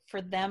hard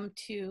for them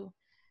to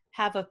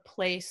have a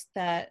place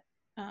that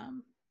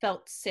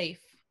felt safe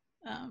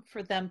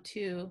for them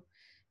to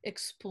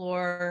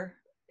explore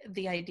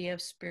the idea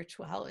of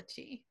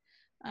spirituality.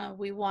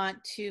 We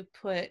want to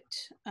put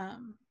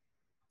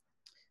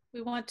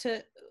we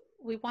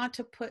want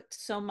to put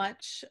so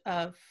much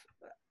of,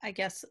 I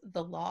guess,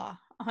 the law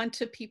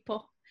onto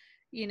people.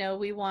 You know,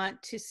 we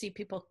want to see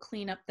people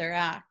clean up their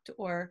act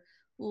or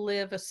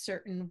live a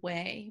certain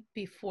way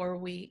before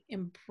we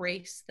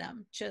embrace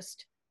them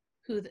just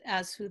who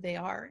they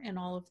are in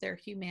all of their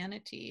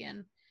humanity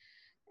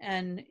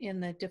and in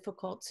the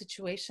difficult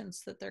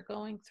situations that they're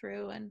going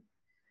through. And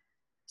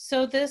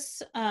so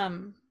this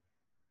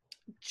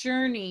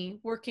journey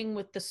working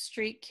with the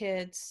street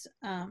kids,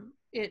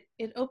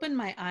 it opened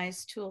my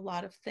eyes to a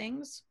lot of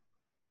things,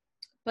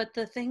 but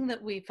the thing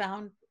that we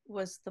found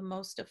was the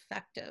most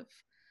effective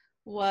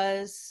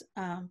was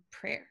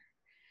prayer.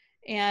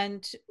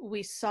 And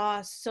we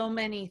saw so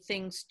many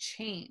things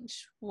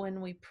change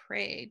when we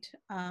prayed,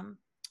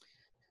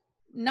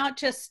 not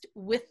just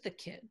with the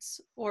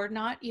kids or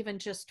not even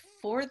just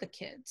for the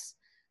kids,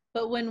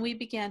 but when we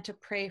began to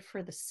pray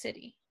for the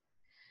city.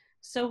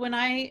 So when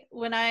I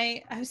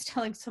was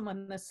telling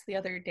someone this the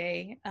other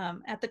day,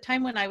 at the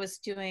time when I was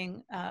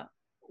doing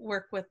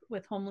work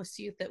with homeless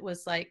youth, it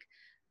was like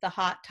the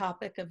hot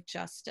topic of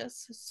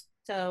justice.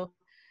 So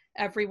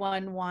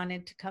everyone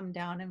wanted to come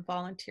down and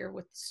volunteer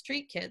with the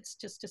street kids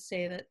just to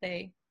say that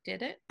they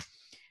did it.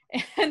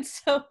 And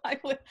so I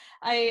would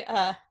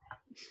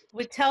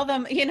tell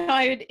them,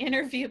 I would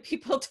interview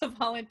people to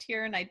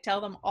volunteer, and I'd tell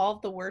them all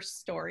the worst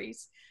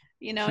stories,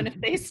 and if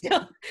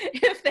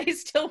they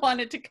still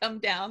wanted to come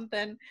down,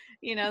 then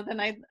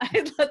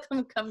I'd let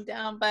them come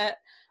down. But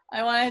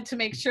I wanted to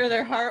make sure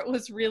their heart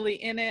was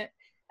really in it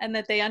and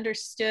that they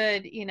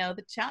understood,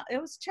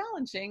 it was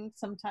challenging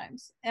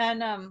sometimes.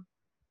 And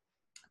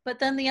but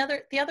then the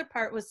other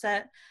part was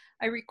that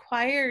I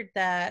required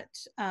that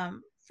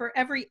for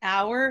every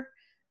hour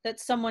that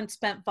someone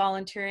spent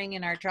volunteering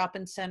in our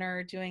drop-in center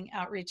or doing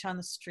outreach on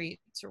the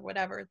streets or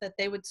whatever, that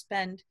they would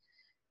spend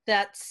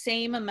that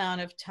same amount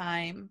of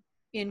time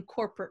in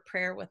corporate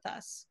prayer with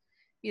us,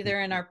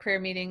 either in our prayer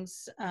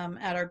meetings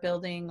at our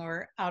building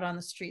or out on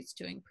the streets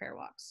doing prayer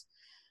walks.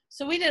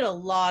 So we did a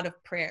lot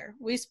of prayer.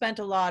 We spent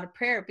a lot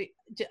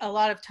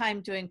of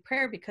time doing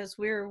prayer because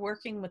we were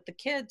working with the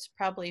kids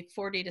probably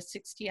 40 to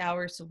 60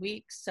 hours a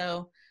week.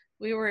 So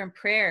we were in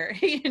prayer,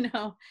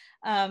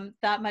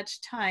 that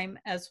much time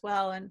as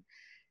well.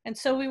 And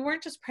so we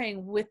weren't just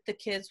praying with the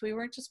kids. We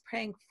weren't just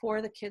praying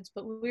for the kids,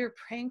 but we were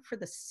praying for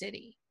the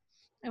city,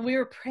 and we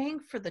were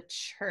praying for the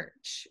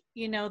church.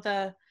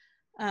 The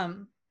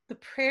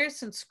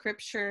prayers in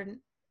Scripture,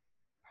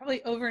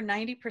 probably over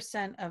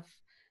 90% of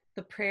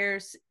the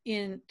prayers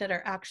that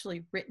are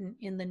actually written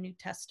in the New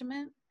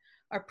Testament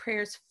are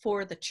prayers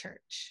for the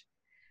church.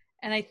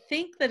 And I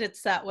think that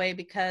it's that way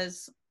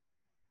because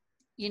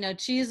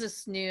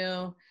Jesus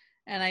knew,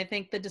 and I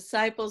think the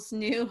disciples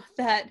knew,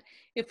 that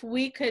if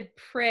we could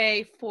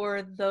pray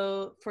for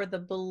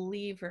the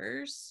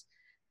believers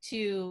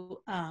to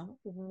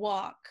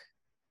walk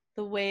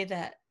the way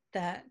that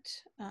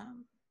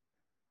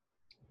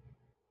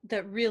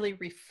really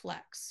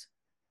reflects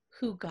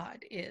who God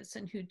is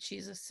and who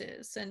Jesus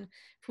is, and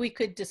if we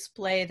could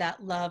display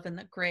that love and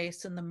the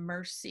grace and the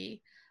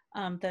mercy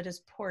that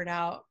is poured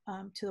out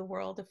to the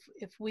world,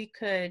 if we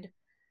could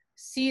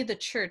see the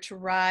church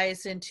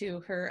rise into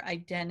her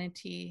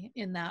identity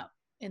in that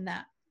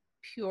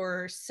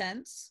pure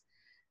sense,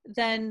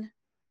 then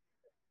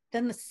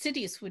the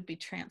cities would be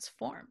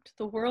transformed.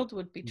 The world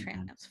would be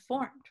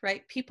transformed,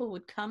 right? People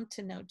would come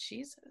to know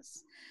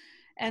Jesus.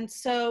 And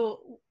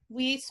so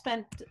we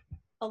spent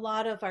a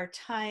lot of our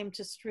time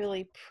just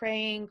really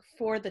praying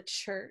for the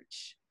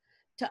church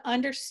to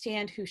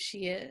understand who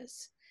she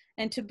is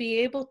and to be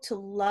able to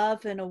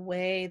love in a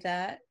way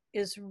that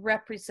is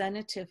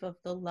representative of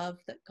the love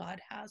that God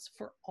has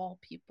for all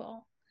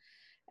people.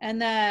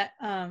 And that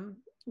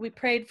we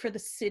prayed for the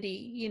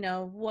city,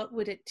 what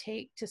would it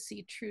take to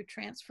see true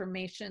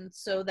transformation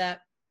so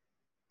that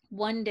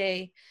one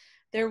day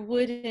there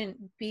wouldn't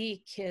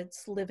be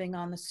kids living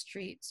on the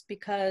streets,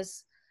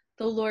 because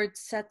the Lord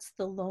sets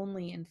the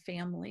lonely in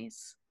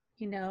families,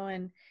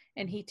 and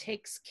he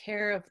takes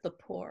care of the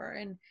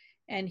poor,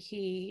 and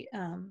he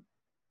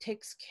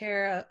takes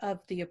care of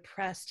the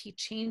oppressed. He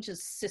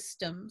changes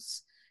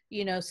systems,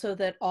 so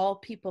that all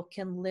people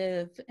can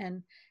live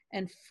and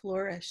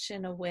flourish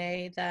in a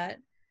way that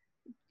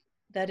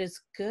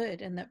is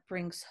good and that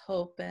brings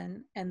hope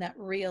and that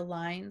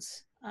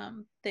realigns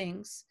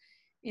things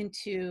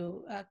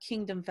into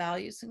kingdom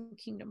values and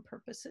kingdom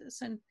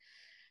purposes.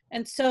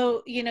 And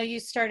so, you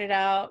started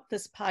out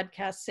this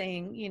podcast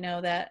saying,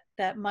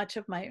 that much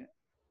of my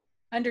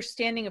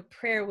understanding of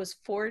prayer was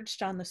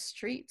forged on the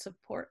streets of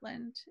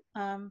Portland.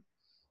 And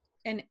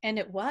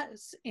it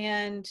was.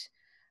 And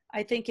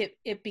I think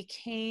it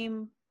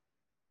became,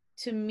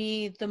 to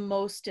me, the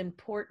most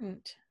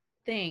important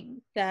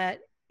thing, that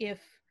if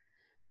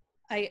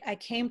I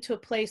came to a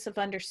place of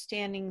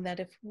understanding that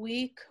if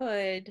we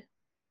could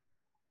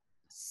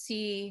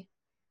see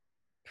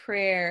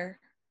prayer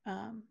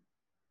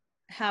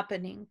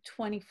happening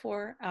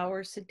 24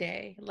 hours a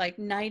day, like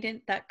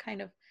that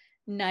kind of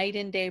night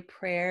and day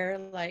prayer,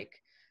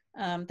 like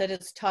that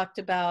is talked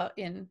about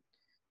in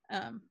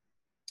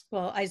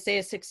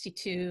Isaiah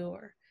 62,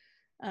 or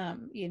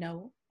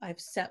I've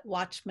set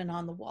watchmen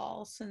on the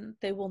walls and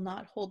they will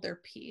not hold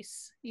their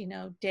peace,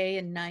 day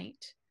and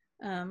night,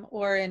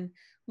 or in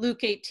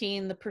Luke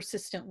 18, the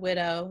persistent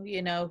widow,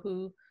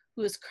 who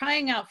is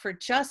crying out for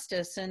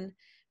justice. And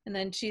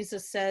then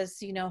Jesus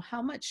says,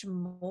 how much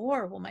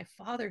more will my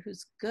Father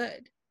who's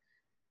good,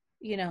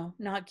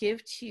 not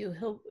give to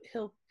you?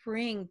 He'll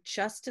bring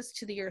justice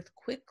to the earth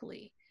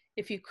quickly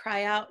if you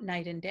cry out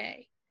night and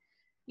day.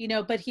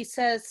 But he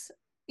says,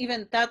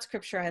 even that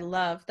scripture, I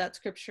love that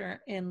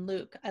scripture in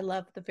Luke. I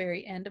love the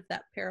very end of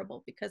that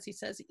parable, because he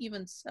says,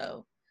 even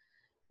so,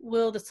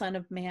 will the Son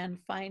of Man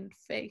find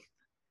faith?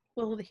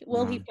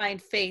 Will he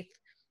find faith,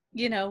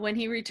 when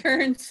he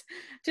returns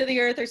to the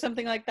earth or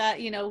something like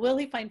that? Will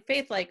he find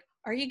faith? Like,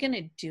 are you going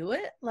to do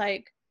it?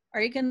 Like,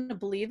 are you going to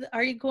believe?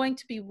 Are you going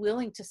to be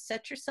willing to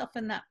set yourself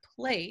in that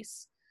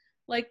place?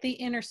 Like the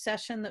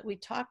intercession that we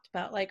talked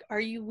about, like, are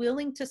you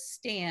willing to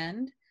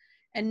stand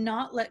and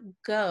not let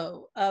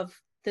go of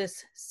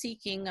this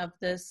seeking, of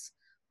this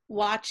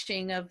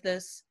watching, of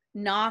this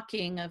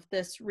knocking, of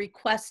this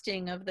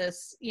requesting, of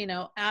this,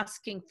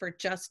 asking for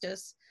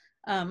justice,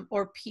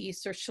 or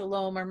peace, or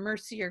shalom, or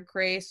mercy, or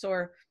grace,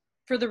 or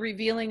for the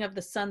revealing of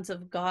the sons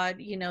of God,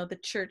 the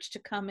church to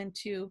come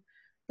into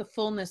the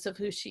fullness of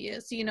who she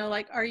is?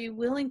 Like, are you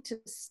willing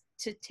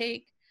to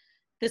take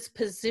this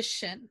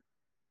position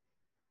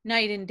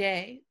night and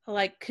day,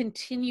 like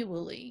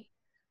continually?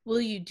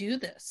 Will you do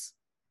this?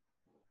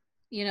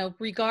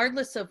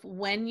 Regardless of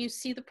when you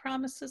see the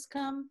promises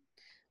come,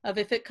 of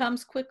if it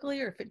comes quickly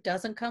or if it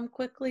doesn't come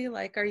quickly,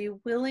 like, are you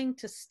willing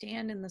to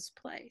stand in this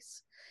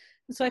place?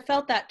 And so I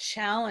felt that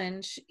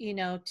challenge,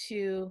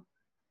 to,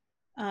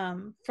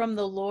 from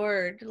the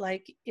Lord,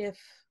 like, if,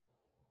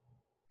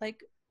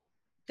 like,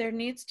 there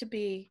needs to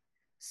be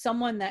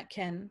someone that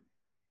can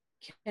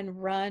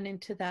run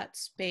into that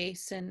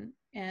space and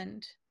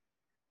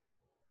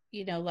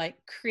like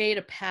create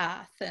a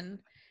path and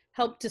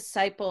help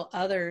disciple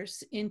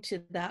others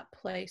into that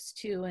place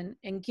too,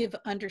 and give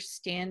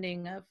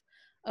understanding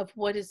of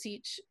what is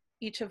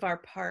each of our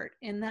part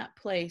in that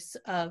place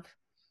of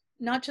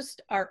not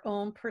just our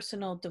own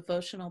personal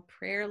devotional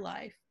prayer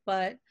life,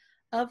 but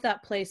of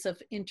that place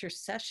of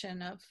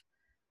intercession,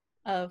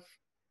 of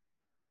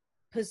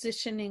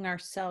positioning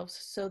ourselves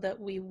so that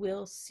we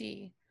will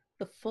see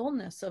the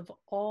fullness of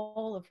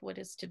all of what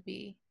is to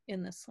be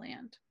in this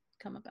land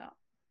come about.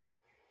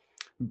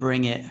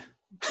 Bring it.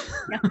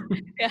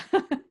 Yeah.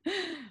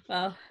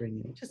 Well,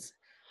 just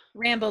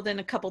rambled in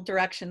a couple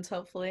directions,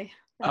 hopefully.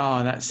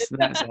 Oh, that's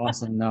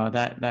awesome. No,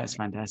 that's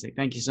fantastic.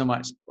 Thank you so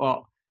much.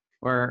 Well,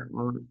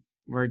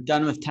 we're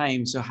done with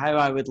time. So how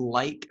I would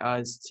like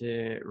us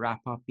to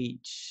wrap up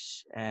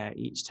each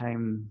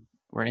time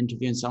we're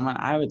interviewing someone,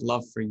 I would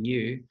love for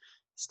you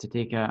to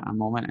take a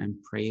moment and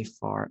pray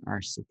for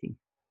our city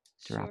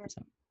to wrap us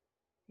up.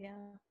 Yeah.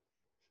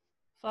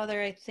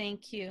 Father, I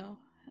thank you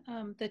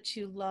that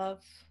you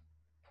love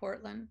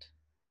Portland,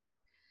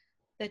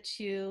 that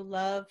you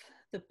love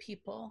the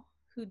people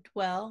who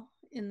dwell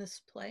in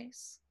this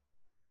place,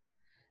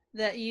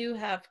 that you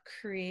have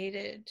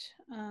created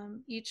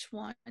each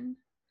one,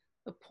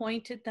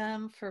 appointed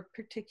them for a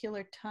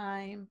particular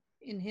time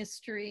in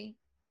history,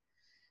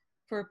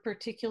 for a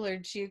particular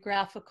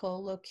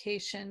geographical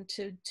location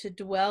to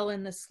dwell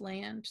in this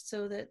land,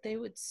 so that they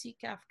would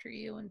seek after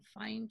you and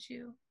find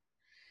you.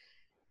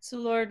 So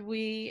Lord,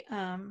 we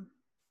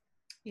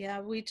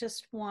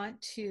just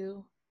want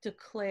to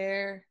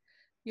declare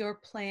your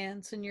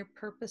plans and your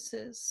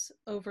purposes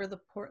over the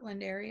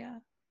Portland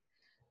area.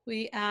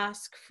 We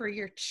ask for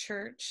your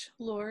church,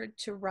 Lord,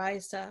 to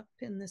rise up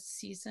in this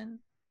season.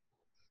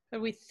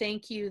 Lord, we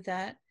thank you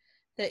that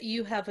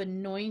you have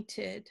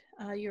anointed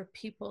your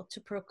people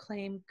to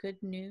proclaim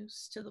good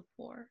news to the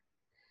poor,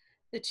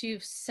 that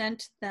you've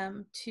sent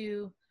them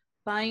to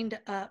bind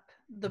up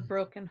the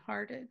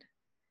brokenhearted,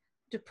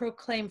 to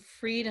proclaim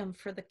freedom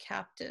for the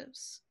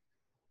captives,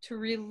 to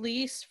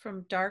release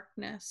from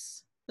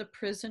darkness the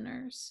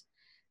prisoners,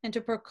 and to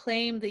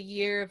proclaim the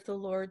year of the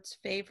Lord's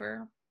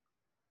favor,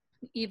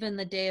 even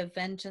the day of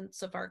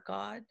vengeance of our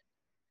God,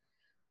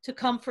 to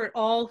comfort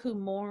all who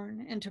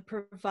mourn and to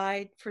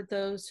provide for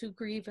those who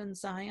grieve in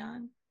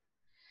Zion,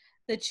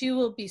 that you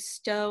will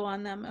bestow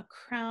on them a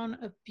crown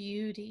of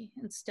beauty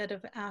instead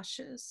of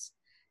ashes,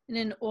 and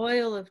an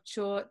oil of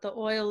joy, the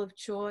oil of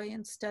joy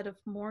instead of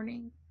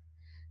mourning,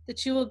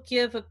 that you will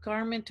give a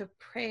garment of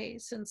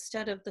praise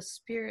instead of the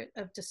spirit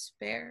of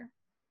despair,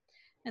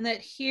 and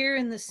that here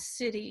in the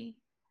city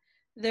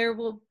there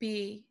will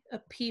be a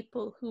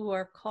people who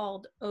are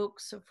called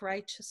oaks of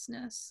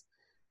righteousness,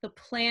 the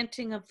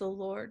planting of the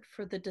Lord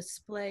for the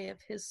display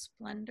of his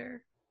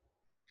splendor.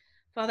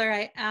 Father,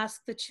 I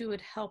ask that you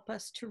would help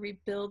us to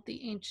rebuild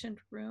the ancient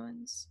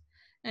ruins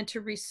and to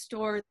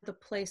restore the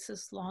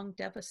places long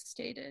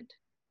devastated,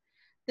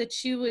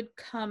 that you would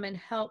come and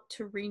help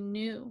to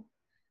renew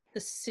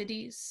the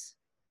cities,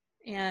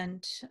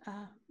 and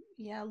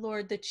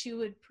Lord, that you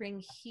would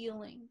bring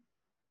healing,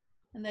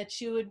 and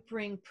that you would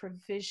bring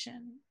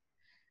provision,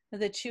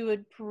 and that you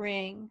would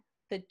bring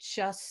the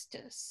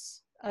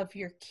justice of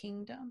your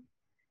kingdom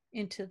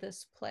into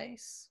this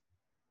place.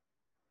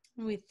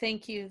 And we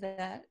thank you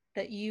that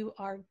you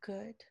are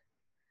good,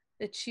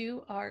 that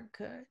you are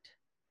good,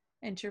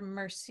 and your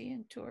mercy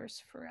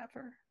endures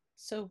forever.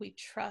 So we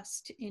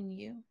trust in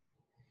you.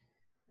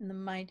 In the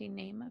mighty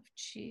name of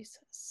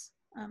Jesus.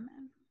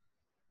 Amen.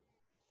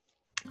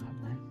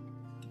 Amen.